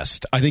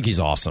obsessed. I think he's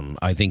awesome.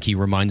 I think he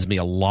reminds me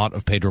a lot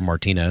of Pedro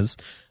Martinez.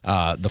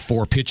 The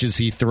 4 pitches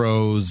he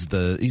throws,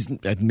 he's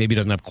maybe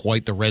doesn't have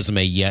quite the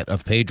resume yet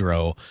of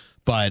Pedro,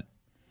 but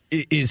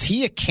is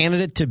he a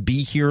candidate to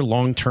be here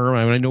long term?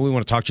 I mean, I know we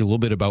want to talk to you a little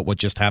bit about what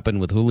just happened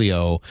with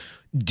Julio.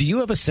 Do you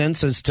have a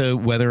sense as to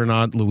whether or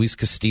not Luis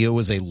Castillo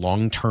is a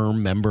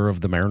long-term member of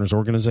the Mariners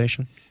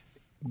organization?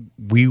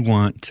 We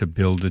want to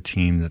build a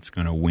team that's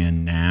going to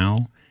win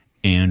now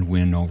and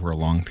win over a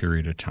long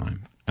period of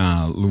time.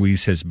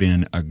 Luis has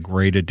been a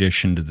great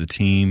addition to the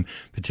team,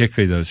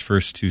 particularly those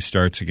first 2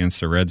 starts against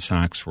the Red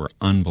Sox were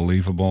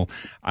unbelievable.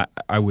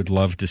 I would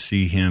love to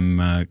see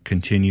him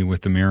continue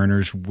with the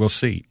Mariners. We'll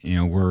see.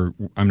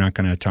 I'm not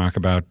going to talk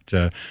about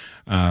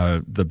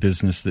the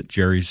business that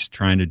Jerry's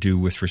trying to do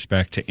with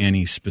respect to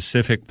any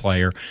specific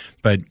player,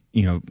 but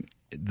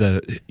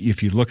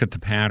if you look at the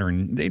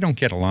pattern, they don't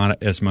get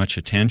as much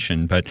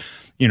attention. But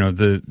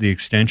the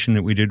extension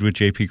that we did with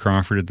J.P.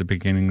 Crawford at the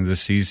beginning of the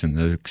season,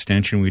 the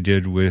extension we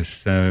did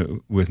with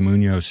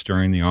Munoz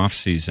during the off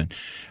season,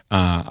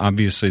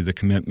 obviously the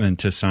commitment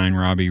to sign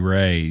Robbie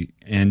Ray,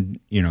 and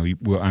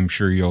I'm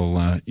sure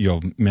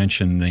you'll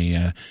mention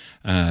the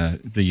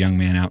young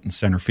man out in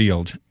center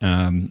field.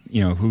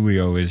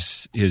 Julio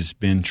has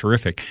been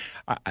terrific.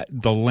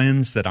 The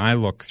lens that I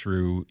look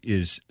through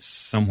is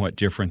somewhat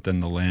different than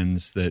the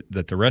lens that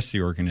the rest of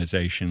the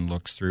organization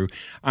looks through.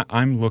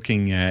 I'm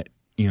looking at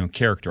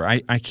character.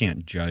 I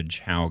can't judge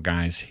how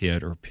guys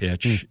hit or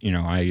pitch.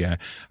 I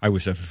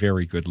was a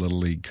very good Little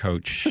League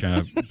coach,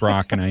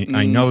 Brock, and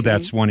I know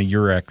that's one of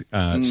your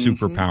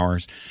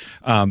superpowers.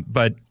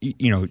 But,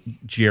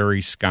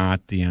 Jerry,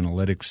 Scott, the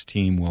analytics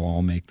team will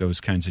all make those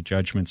kinds of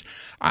judgments.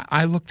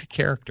 I look to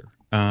character.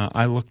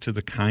 I look to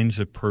the kinds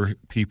of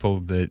people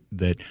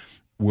that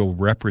will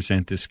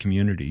represent this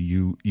community.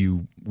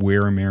 You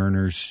wear a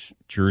Mariners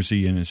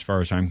jersey, and as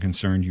far as I'm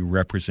concerned, you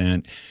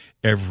represent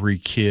every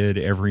kid,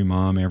 every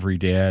mom, every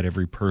dad,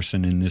 every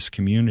person in this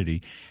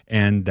community.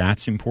 And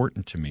that's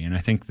important to me. And I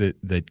think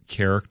that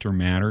character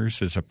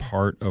matters as a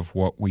part of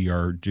what we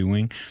are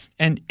doing.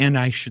 And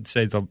I should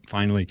say,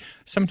 finally,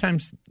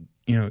 sometimes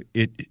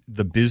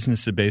the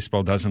business of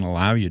baseball doesn't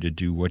allow you to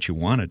do what you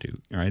want to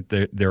do, right?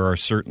 There are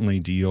certainly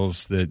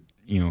deals that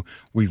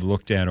we've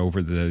looked at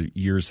over the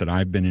years that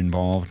I've been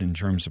involved in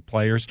terms of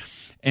players.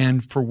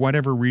 And for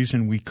whatever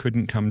reason, we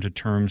couldn't come to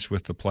terms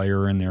with the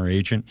player and their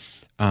agent.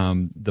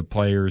 The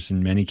players,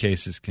 in many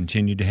cases,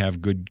 continued to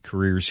have good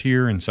careers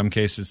here. In some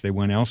cases, they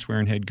went elsewhere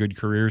and had good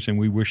careers, and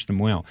we wish them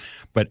well.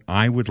 But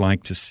I would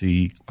like to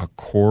see a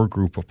core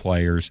group of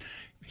players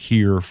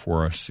here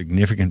for a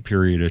significant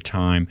period of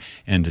time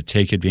and to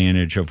take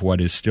advantage of what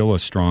is still a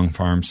strong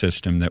farm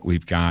system that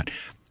we've got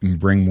and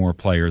bring more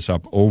players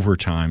up over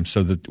time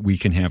so that we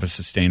can have a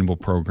sustainable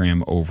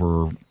program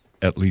over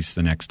at least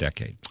the next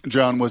decade.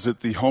 John, was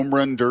it the home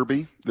run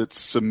derby that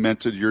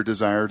cemented your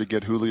desire to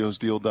get Julio's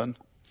deal done?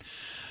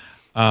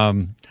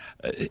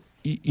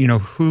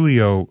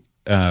 Julio,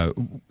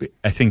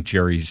 I think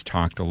Jerry's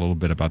talked a little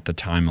bit about the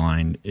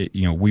timeline.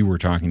 We were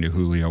talking to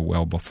Julio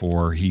well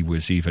before he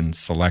was even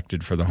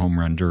selected for the home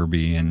run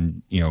derby,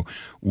 and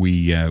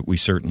we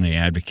certainly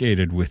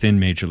advocated within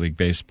Major League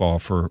Baseball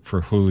for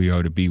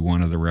Julio to be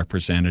one of the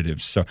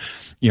representatives. So,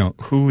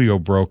 Julio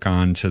broke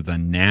onto the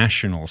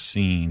national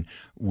scene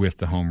with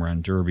the home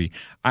run derby.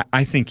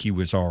 I think he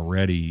was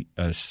already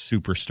a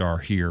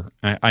superstar here.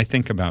 I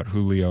think about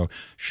Julio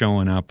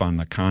showing up on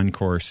the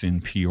concourse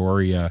in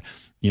Peoria,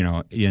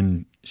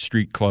 in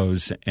street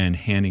clothes and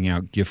handing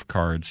out gift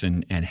cards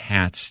and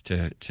hats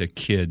to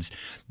kids.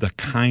 The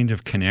kind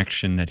of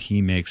connection that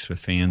he makes with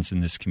fans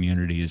in this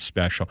community is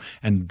special.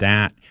 And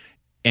that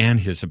and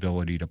his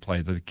ability to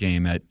play the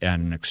game at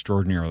an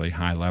extraordinarily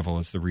high level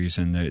is the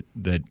reason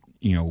that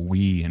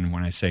we, and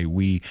when I say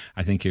we,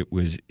 I think it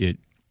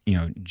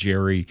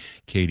Jerry,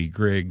 Katie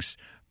Griggs,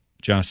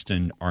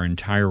 Justin, our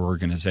entire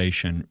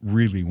organization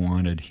really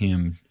wanted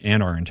him,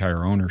 and our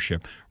entire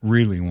ownership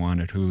really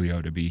wanted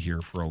Julio to be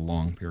here for a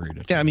long period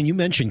of time. Yeah, I mean, you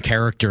mentioned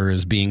character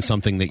as being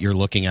something that you're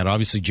looking at.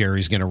 Obviously,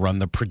 Jerry's going to run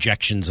the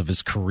projections of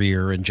his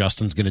career, and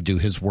Justin's going to do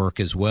his work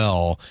as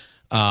well.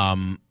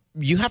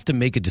 You have to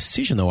make a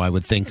decision, though, I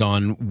would think,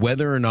 on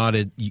whether or not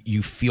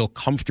you feel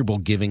comfortable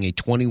giving a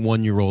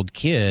 21-year-old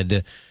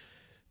kid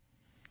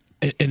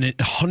and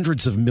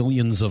hundreds of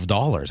millions of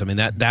dollars. I mean,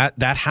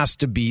 that has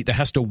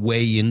to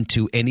weigh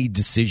into any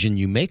decision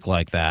you make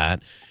like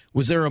that.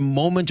 Was there a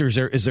moment, or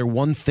is there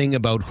one thing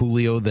about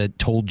Julio that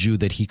told you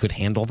that he could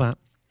handle that?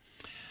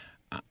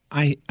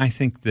 I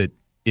think that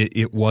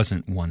it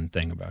wasn't one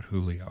thing about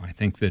Julio. I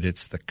think that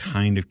it's the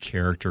kind of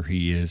character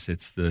he is.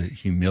 It's the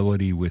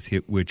humility with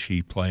which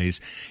he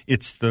plays.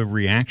 It's the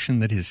reaction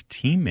that his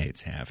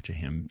teammates have to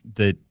him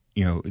that,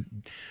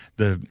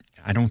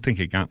 I don't think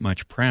it got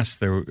much press.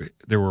 There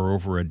were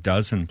over a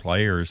dozen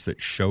players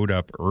that showed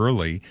up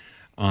early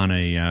on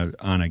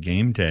a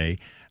game day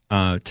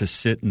to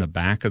sit in the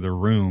back of the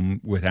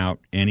room without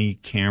any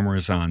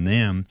cameras on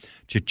them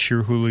to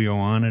cheer Julio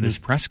on at his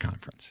press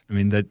conference. I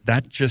mean,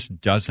 that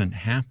just doesn't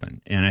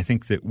happen. And I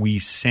think that we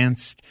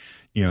sensed,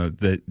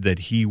 that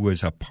he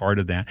was a part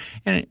of that,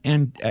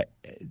 and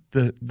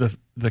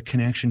the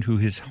connection to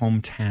his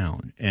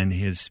hometown and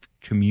his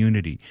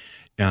community.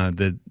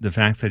 The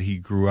fact that he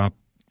grew up,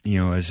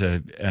 as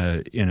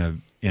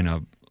in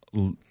a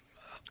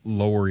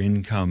lower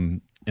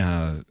income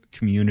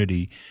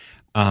community,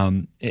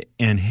 and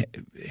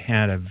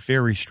had a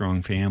very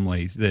strong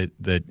family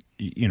that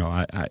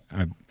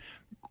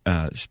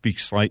I speak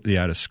slightly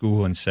out of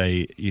school and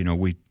say,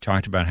 we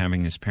talked about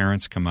having his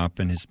parents come up,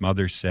 and his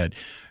mother said,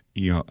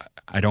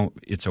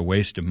 it's a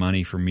waste of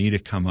money for me to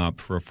come up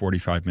for a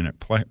 45-minute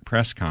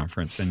press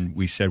conference. And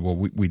we said, well,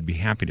 we'd be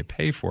happy to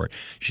pay for it.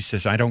 She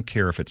says, I don't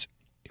care if it's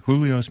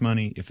Julio's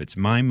money, if it's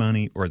my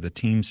money or the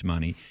team's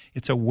money,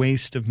 it's a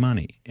waste of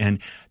money.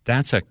 And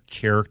that's a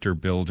character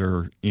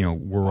builder.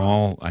 We're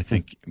all, I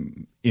think,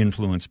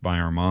 influenced by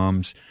our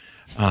moms.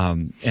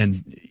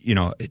 And,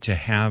 to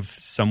have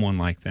someone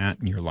like that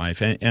in your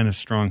life and a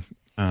strong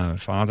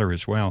father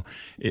as well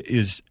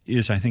is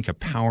I think a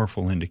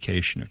powerful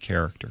indication of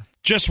character.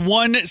 Just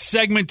one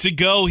segment to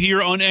go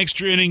here on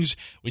Extra Innings.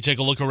 We take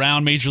a look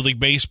around Major League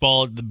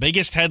Baseball, the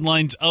biggest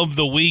headlines of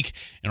the week,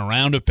 and a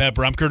round of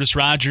pepper. I'm Curtis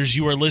Rogers.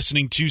 You are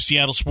listening to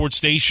Seattle Sports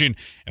Station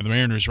and the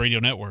Mariners Radio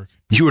Network.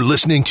 You're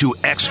listening to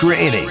Extra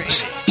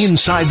Innings,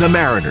 Inside the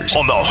Mariners,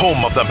 on the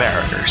home of the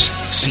Mariners,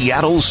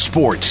 Seattle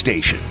Sports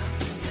Station.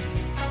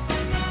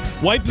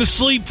 Wipe the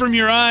sleep from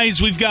your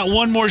eyes. We've got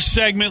one more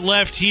segment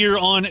left here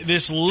on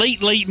this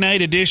late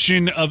night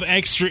edition of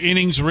Extra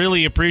Innings.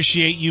 Really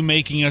appreciate you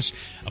making us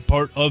a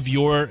part of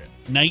your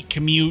night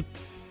commute,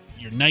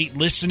 your night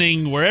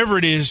listening, wherever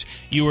it is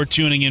you are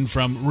tuning in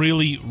from.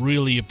 Really,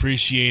 really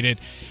appreciate it.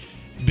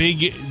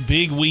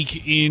 Big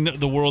week in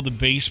the world of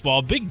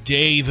baseball. Big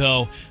day,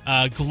 though,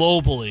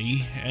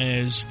 globally,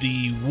 as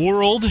the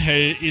world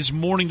is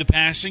mourning the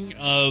passing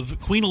of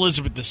Queen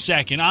Elizabeth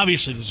II.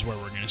 Obviously, this is where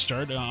we're going to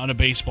start on a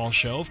baseball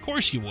show. Of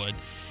course you would,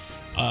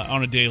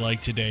 on a day like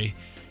today.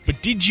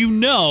 But did you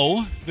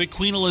know that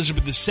Queen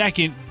Elizabeth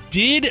II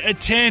did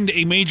attend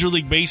a Major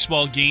League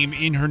Baseball game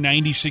in her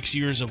 96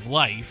 years of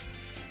life?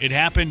 It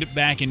happened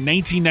back in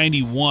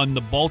 1991.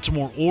 The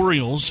Baltimore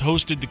Orioles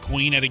hosted the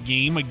Queen at a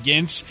game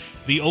against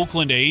the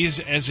Oakland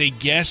A's as a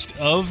guest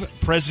of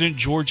President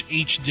George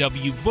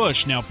H.W.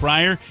 Bush. Now,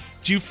 prior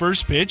to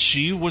first pitch,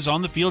 she was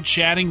on the field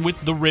chatting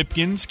with the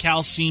Ripkins,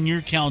 Cal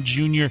Sr., Cal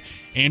Jr.,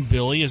 and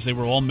Billy, as they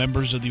were all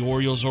members of the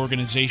Orioles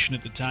organization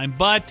at the time.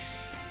 But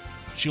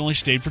she only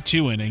stayed for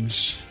 2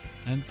 innings.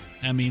 And,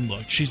 I mean,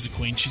 look, she's the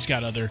queen. She's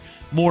got other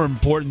more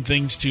important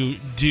things to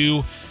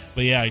do.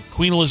 But, yeah,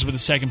 Queen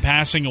Elizabeth II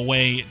passing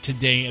away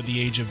today at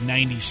the age of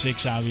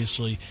 96,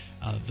 obviously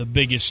the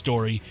biggest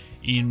story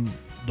in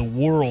the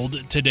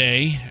world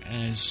today,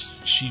 as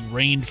she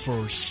reigned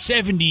for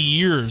 70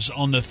 years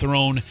on the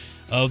throne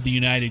of the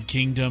United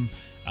Kingdom.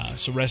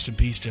 So rest in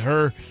peace to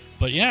her.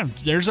 But yeah,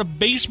 there's a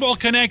baseball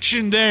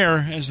connection there,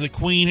 as the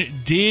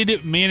Queen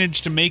did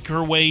manage to make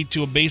her way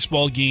to a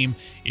baseball game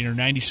in her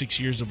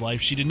 96 years of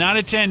life. She did not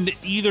attend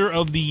either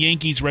of the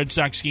Yankees-Red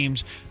Sox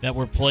games that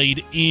were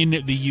played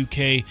in the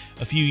UK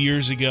a few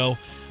years ago.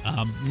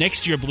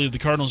 Next year, I believe the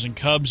Cardinals and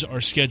Cubs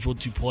are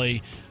scheduled to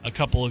play a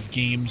couple of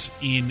games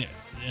in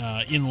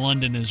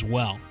London as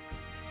well.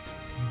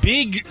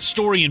 Big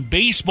story in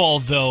baseball,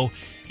 though,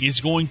 is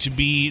going to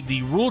be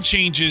the rule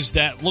changes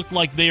that look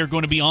like they are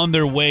going to be on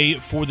their way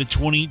for the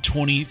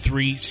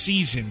 2023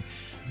 season.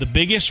 The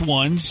biggest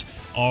ones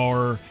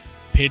are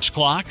pitch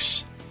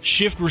clocks,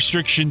 shift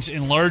restrictions,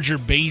 and larger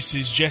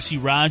bases. Jesse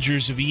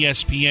Rogers of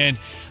ESPN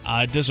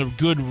does a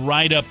good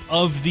write-up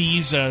of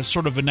these,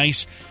 sort of a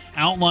nice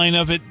outline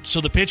of it. So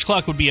the pitch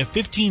clock would be a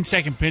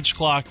 15-second pitch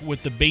clock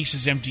with the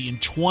bases empty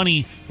and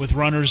 20 with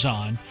runners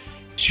on.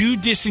 2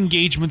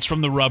 disengagements from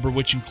the rubber,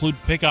 which include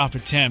pickoff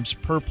attempts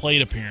per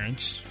plate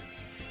appearance.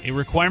 A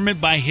requirement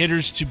by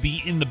hitters to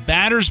be in the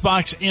batter's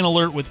box and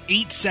alert with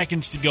 8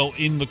 seconds to go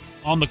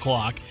on the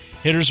clock.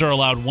 Hitters are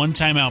allowed 1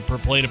 timeout per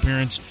plate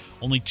appearance.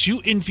 Only 2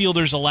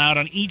 infielders allowed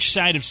on each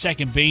side of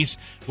second base,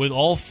 with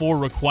all 4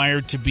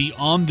 required to be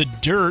on the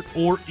dirt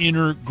or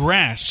inner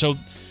grass. So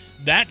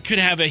that could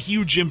have a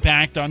huge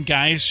impact on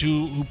guys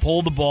who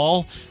pull the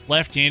ball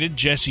left-handed.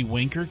 Jesse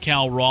Winker,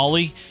 Cal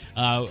Raleigh.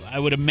 I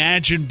would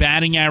imagine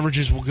batting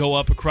averages will go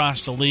up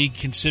across the league,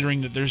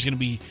 considering that there's going to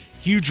be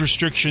huge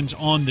restrictions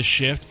on the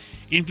shift.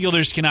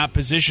 Infielders cannot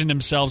position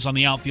themselves on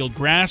the outfield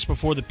grass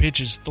before the pitch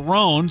is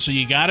thrown, so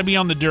you got to be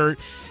on the dirt.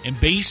 And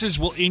bases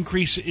will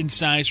increase in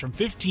size from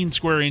 15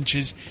 square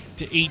inches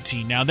to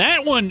 18. Now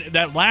that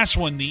last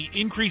one, the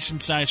increase in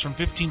size from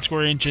 15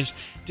 square inches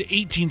to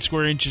 18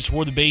 square inches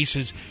for the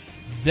bases,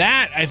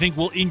 that I think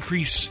will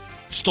increase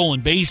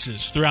stolen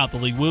bases throughout the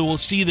league. We will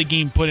see the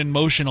game put in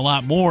motion a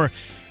lot more,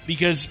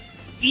 because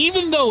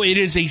even though it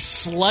is a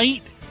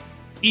slight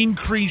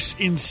increase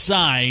in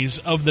size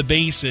of the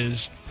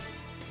bases,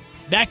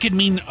 that could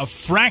mean a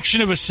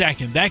fraction of a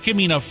second. That could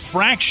mean a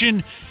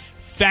fraction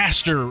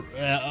faster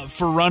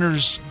for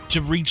runners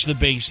to reach the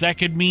base. That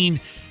could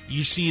mean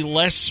you see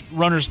less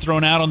runners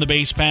thrown out on the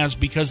base paths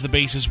because the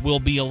bases will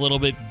be a little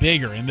bit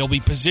bigger and they'll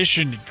be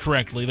positioned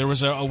correctly. There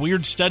was a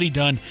weird study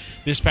done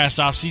this past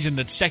offseason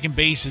that second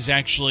base is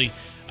actually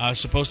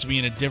supposed to be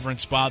in a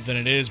different spot than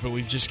it is, but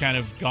we've just kind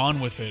of gone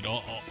with it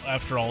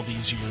after all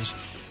these years.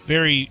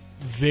 Very,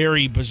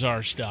 very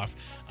bizarre stuff.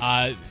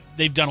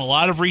 They've done a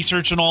lot of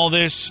research on all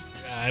this.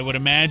 I would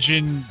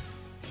imagine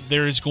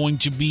there is going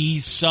to be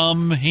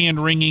some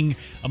hand-wringing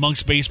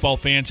amongst baseball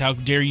fans. How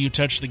dare you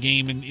touch the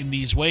game in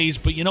these ways?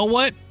 But you know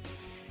what?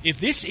 If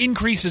this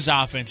increases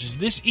offenses, if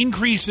this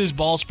increases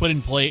balls put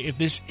in play, if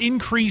this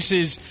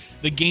increases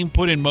the game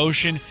put in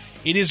motion,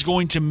 it is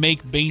going to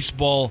make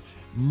baseball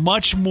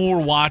much more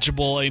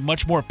watchable, a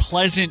much more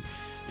pleasant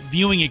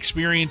viewing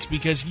experience,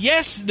 because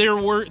yes, there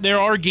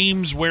are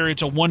games where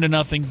it's a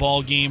 1-0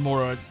 ball game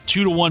or a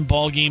 2-1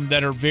 ball game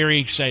that are very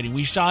exciting.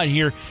 We saw it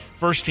here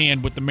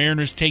firsthand with the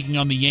Mariners taking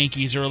on the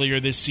Yankees earlier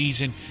this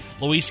season.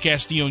 Luis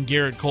Castillo and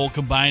Garrett Cole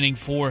combining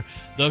for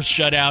those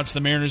shutouts.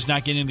 The Mariners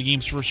not getting the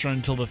game's first run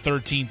until the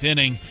 13th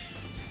inning.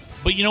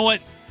 But you know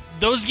what?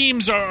 Those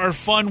games are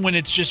fun when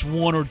it's just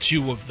 1 or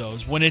 2 of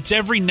those. When it's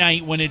every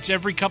night, when it's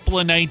every couple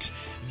of nights,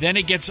 then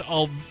it gets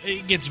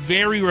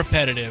very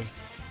repetitive.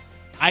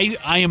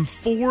 I am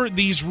for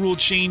these rule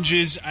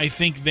changes. I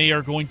think they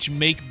are going to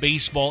make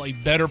baseball a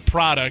better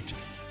product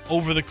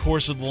over the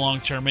course of the long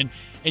term.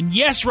 And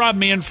yes, Rob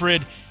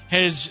Manfred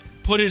has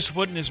put his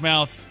foot in his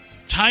mouth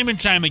time and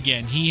time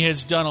again. He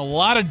has done a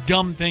lot of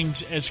dumb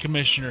things as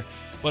commissioner,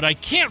 but I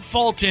can't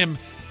fault him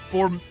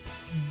for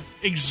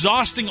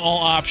exhausting all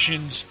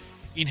options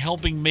in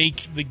helping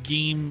make the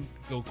game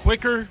go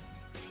quicker,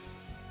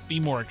 be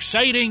more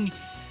exciting.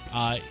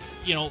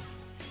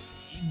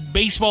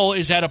 Baseball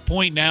is at a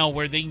point now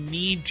where they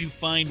need to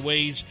find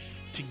ways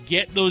to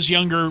get those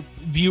younger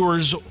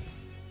viewers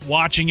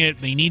watching it.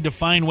 They need to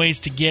find ways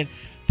to get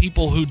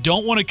people who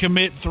don't want to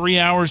commit 3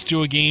 hours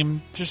to a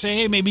game to say,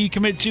 hey, maybe you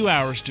commit 2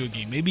 hours to a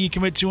game. Maybe you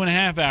commit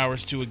 2.5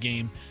 hours to a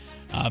game.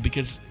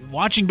 Because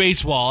watching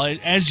baseball,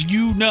 as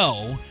you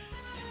know,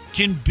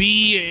 can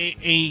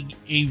be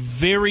a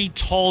very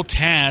tall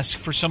task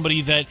for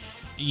somebody that,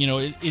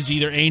 is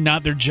either A,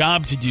 not their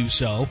job to do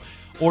so,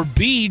 or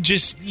B,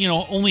 just,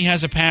 only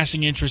has a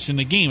passing interest in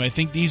the game. I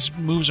think these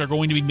moves are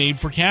going to be made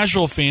for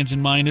casual fans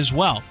in mind as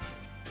well.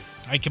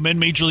 I commend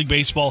Major League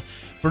Baseball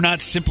for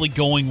not simply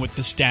going with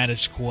the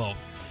status quo.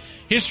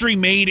 History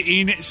made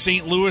in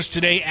St. Louis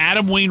today.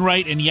 Adam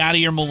Wainwright and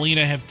Yadier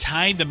Molina have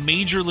tied the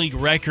Major League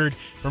record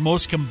for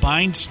most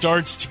combined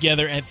starts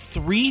together at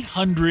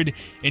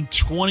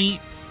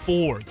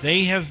 324.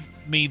 They have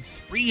made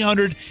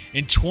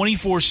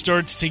 324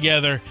 starts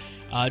together.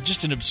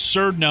 Just an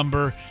absurd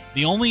number.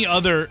 The only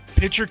other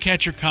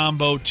pitcher-catcher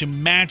combo to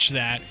match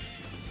that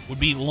would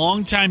be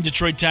longtime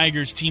Detroit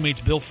Tigers teammates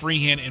Bill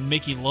Freehan and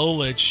Mickey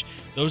Lolich.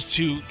 Those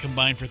two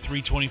combined for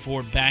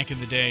 324 back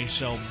in the day.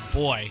 So,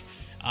 boy,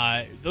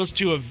 those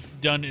two have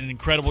done an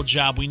incredible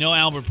job. We know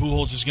Albert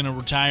Pujols is going to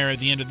retire at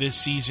the end of this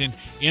season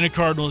in a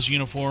Cardinals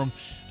uniform.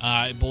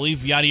 I believe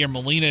Yadier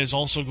Molina is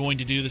also going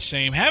to do the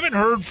same. Haven't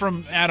heard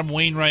from Adam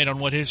Wainwright on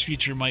what his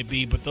future might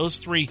be, but those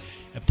three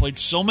have played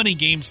so many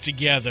games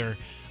together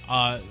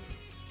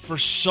for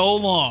so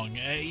long.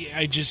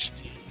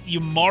 You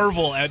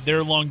marvel at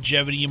their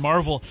longevity. You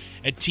marvel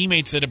at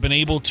teammates that have been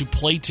able to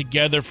play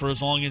together for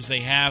as long as they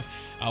have.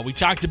 We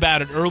talked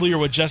about it earlier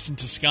with Justin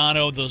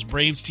Toscano, those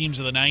Braves teams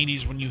of the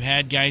 90s when you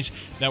had guys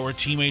that were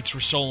teammates for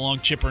so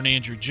long, Chipper and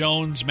Andrew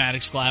Jones,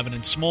 Maddox, Glavine,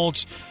 and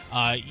Smoltz.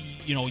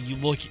 You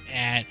look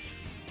at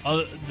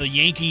the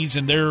Yankees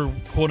and their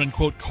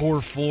quote-unquote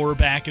core four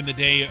back in the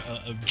day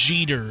of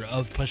Jeter,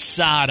 of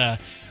Posada,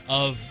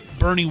 of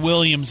Bernie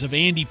Williams, of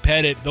Andy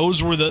Pettitte.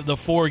 Those were the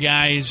four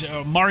guys.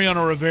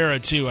 Mariano Rivera,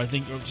 too, I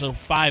think. So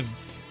five,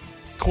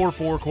 core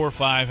four, core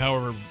five,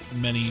 however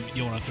many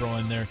you want to throw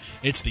in there.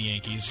 It's the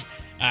Yankees.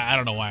 I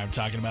don't know why I'm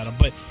talking about them.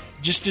 But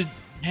just to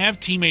have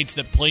teammates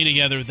that play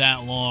together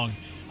that long,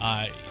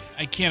 I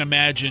can't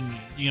imagine,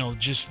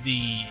 just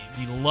the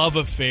love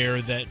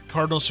affair that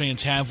Cardinals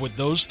fans have with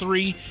those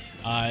three.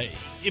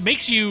 It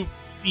makes you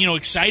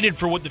excited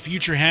for what the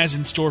future has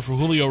in store for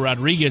Julio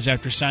Rodriguez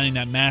after signing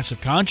that massive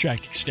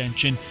contract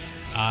extension.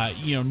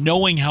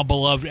 Knowing how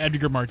beloved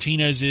Edgar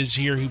Martinez is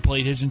here, who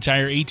played his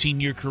entire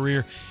 18-year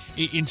career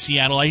in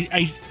Seattle.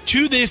 I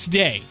to this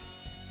day,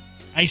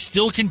 I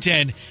still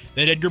contend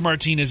that Edgar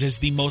Martinez is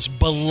the most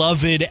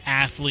beloved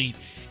athlete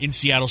in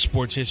Seattle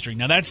sports history.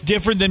 Now, that's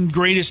different than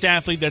greatest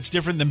athlete. That's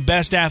different than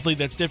best athlete.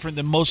 That's different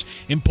than most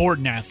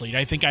important athlete.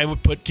 I think I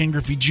would put Ken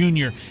Griffey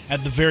Jr.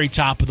 at the very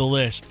top of the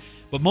list.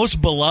 But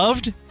most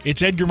beloved,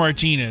 it's Edgar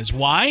Martinez.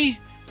 Why?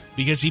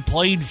 Because he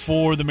played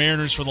for the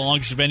Mariners for the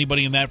longest of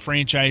anybody in that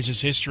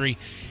franchise's history.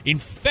 In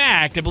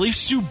fact, I believe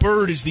Sue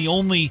Bird is the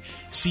only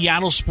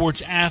Seattle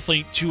sports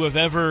athlete to have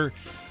ever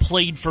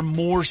played for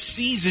more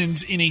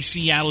seasons in a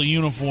Seattle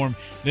uniform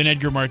than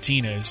Edgar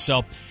Martinez.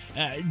 So,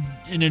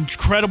 an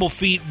incredible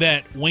feat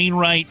that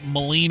Wainwright,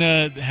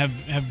 Molina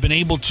have been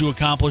able to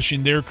accomplish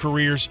in their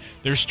careers,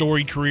 their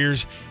storied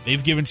careers.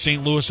 They've given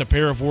St. Louis a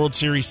pair of World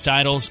Series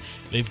titles.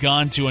 They've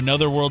gone to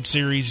another World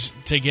Series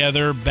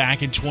together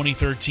back in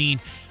 2013.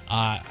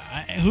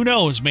 Who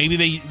knows?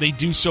 Maybe they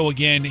do so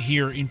again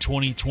here in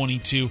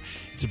 2022.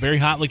 It's a very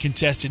hotly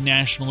contested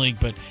National League,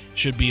 but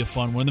should be a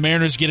fun one. The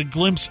Mariners get a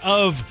glimpse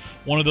of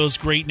one of those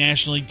great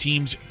National League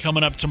teams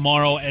coming up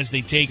tomorrow as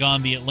they take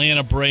on the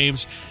Atlanta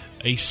Braves.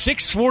 A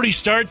 6:40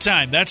 start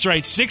time. That's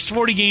right,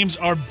 6:40 games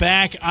are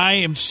back. I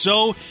am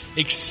so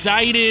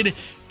excited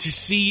to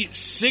see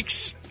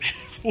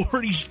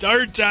 6:40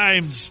 start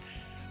times.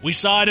 We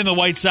saw it in the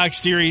White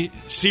Sox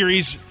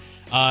series.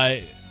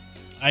 I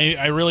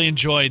really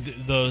enjoyed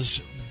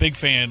those. Big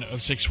fan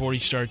of 6:40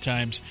 start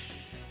times.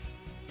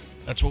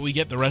 That's what we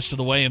get the rest of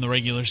the way in the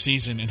regular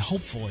season and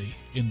hopefully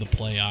in the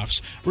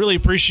playoffs. Really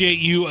appreciate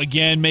you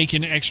again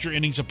making extra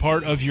innings a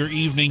part of your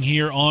evening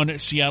here on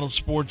Seattle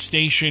Sports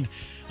Station.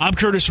 I'm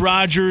Curtis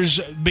Rogers.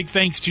 Big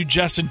thanks to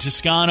Justin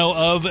Toscano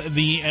of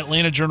the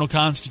Atlanta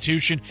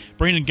Journal-Constitution,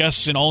 Brandon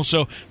Gustafson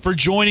also for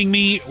joining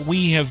me.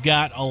 We have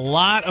got a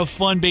lot of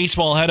fun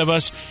baseball ahead of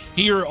us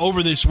here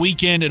over this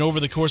weekend and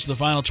over the course of the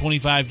final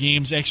 25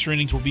 games. Extra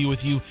innings will be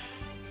with you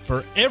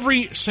for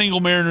every single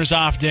Mariners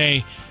off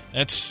day.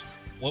 That's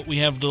what we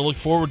have to look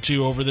forward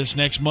to over this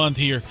next month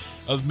here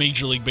of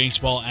Major League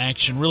Baseball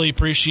action. Really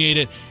appreciate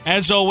it.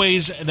 As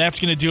always, that's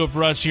going to do it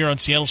for us here on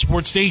Seattle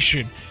Sports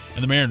Station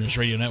and the Mariners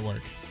Radio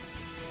Network.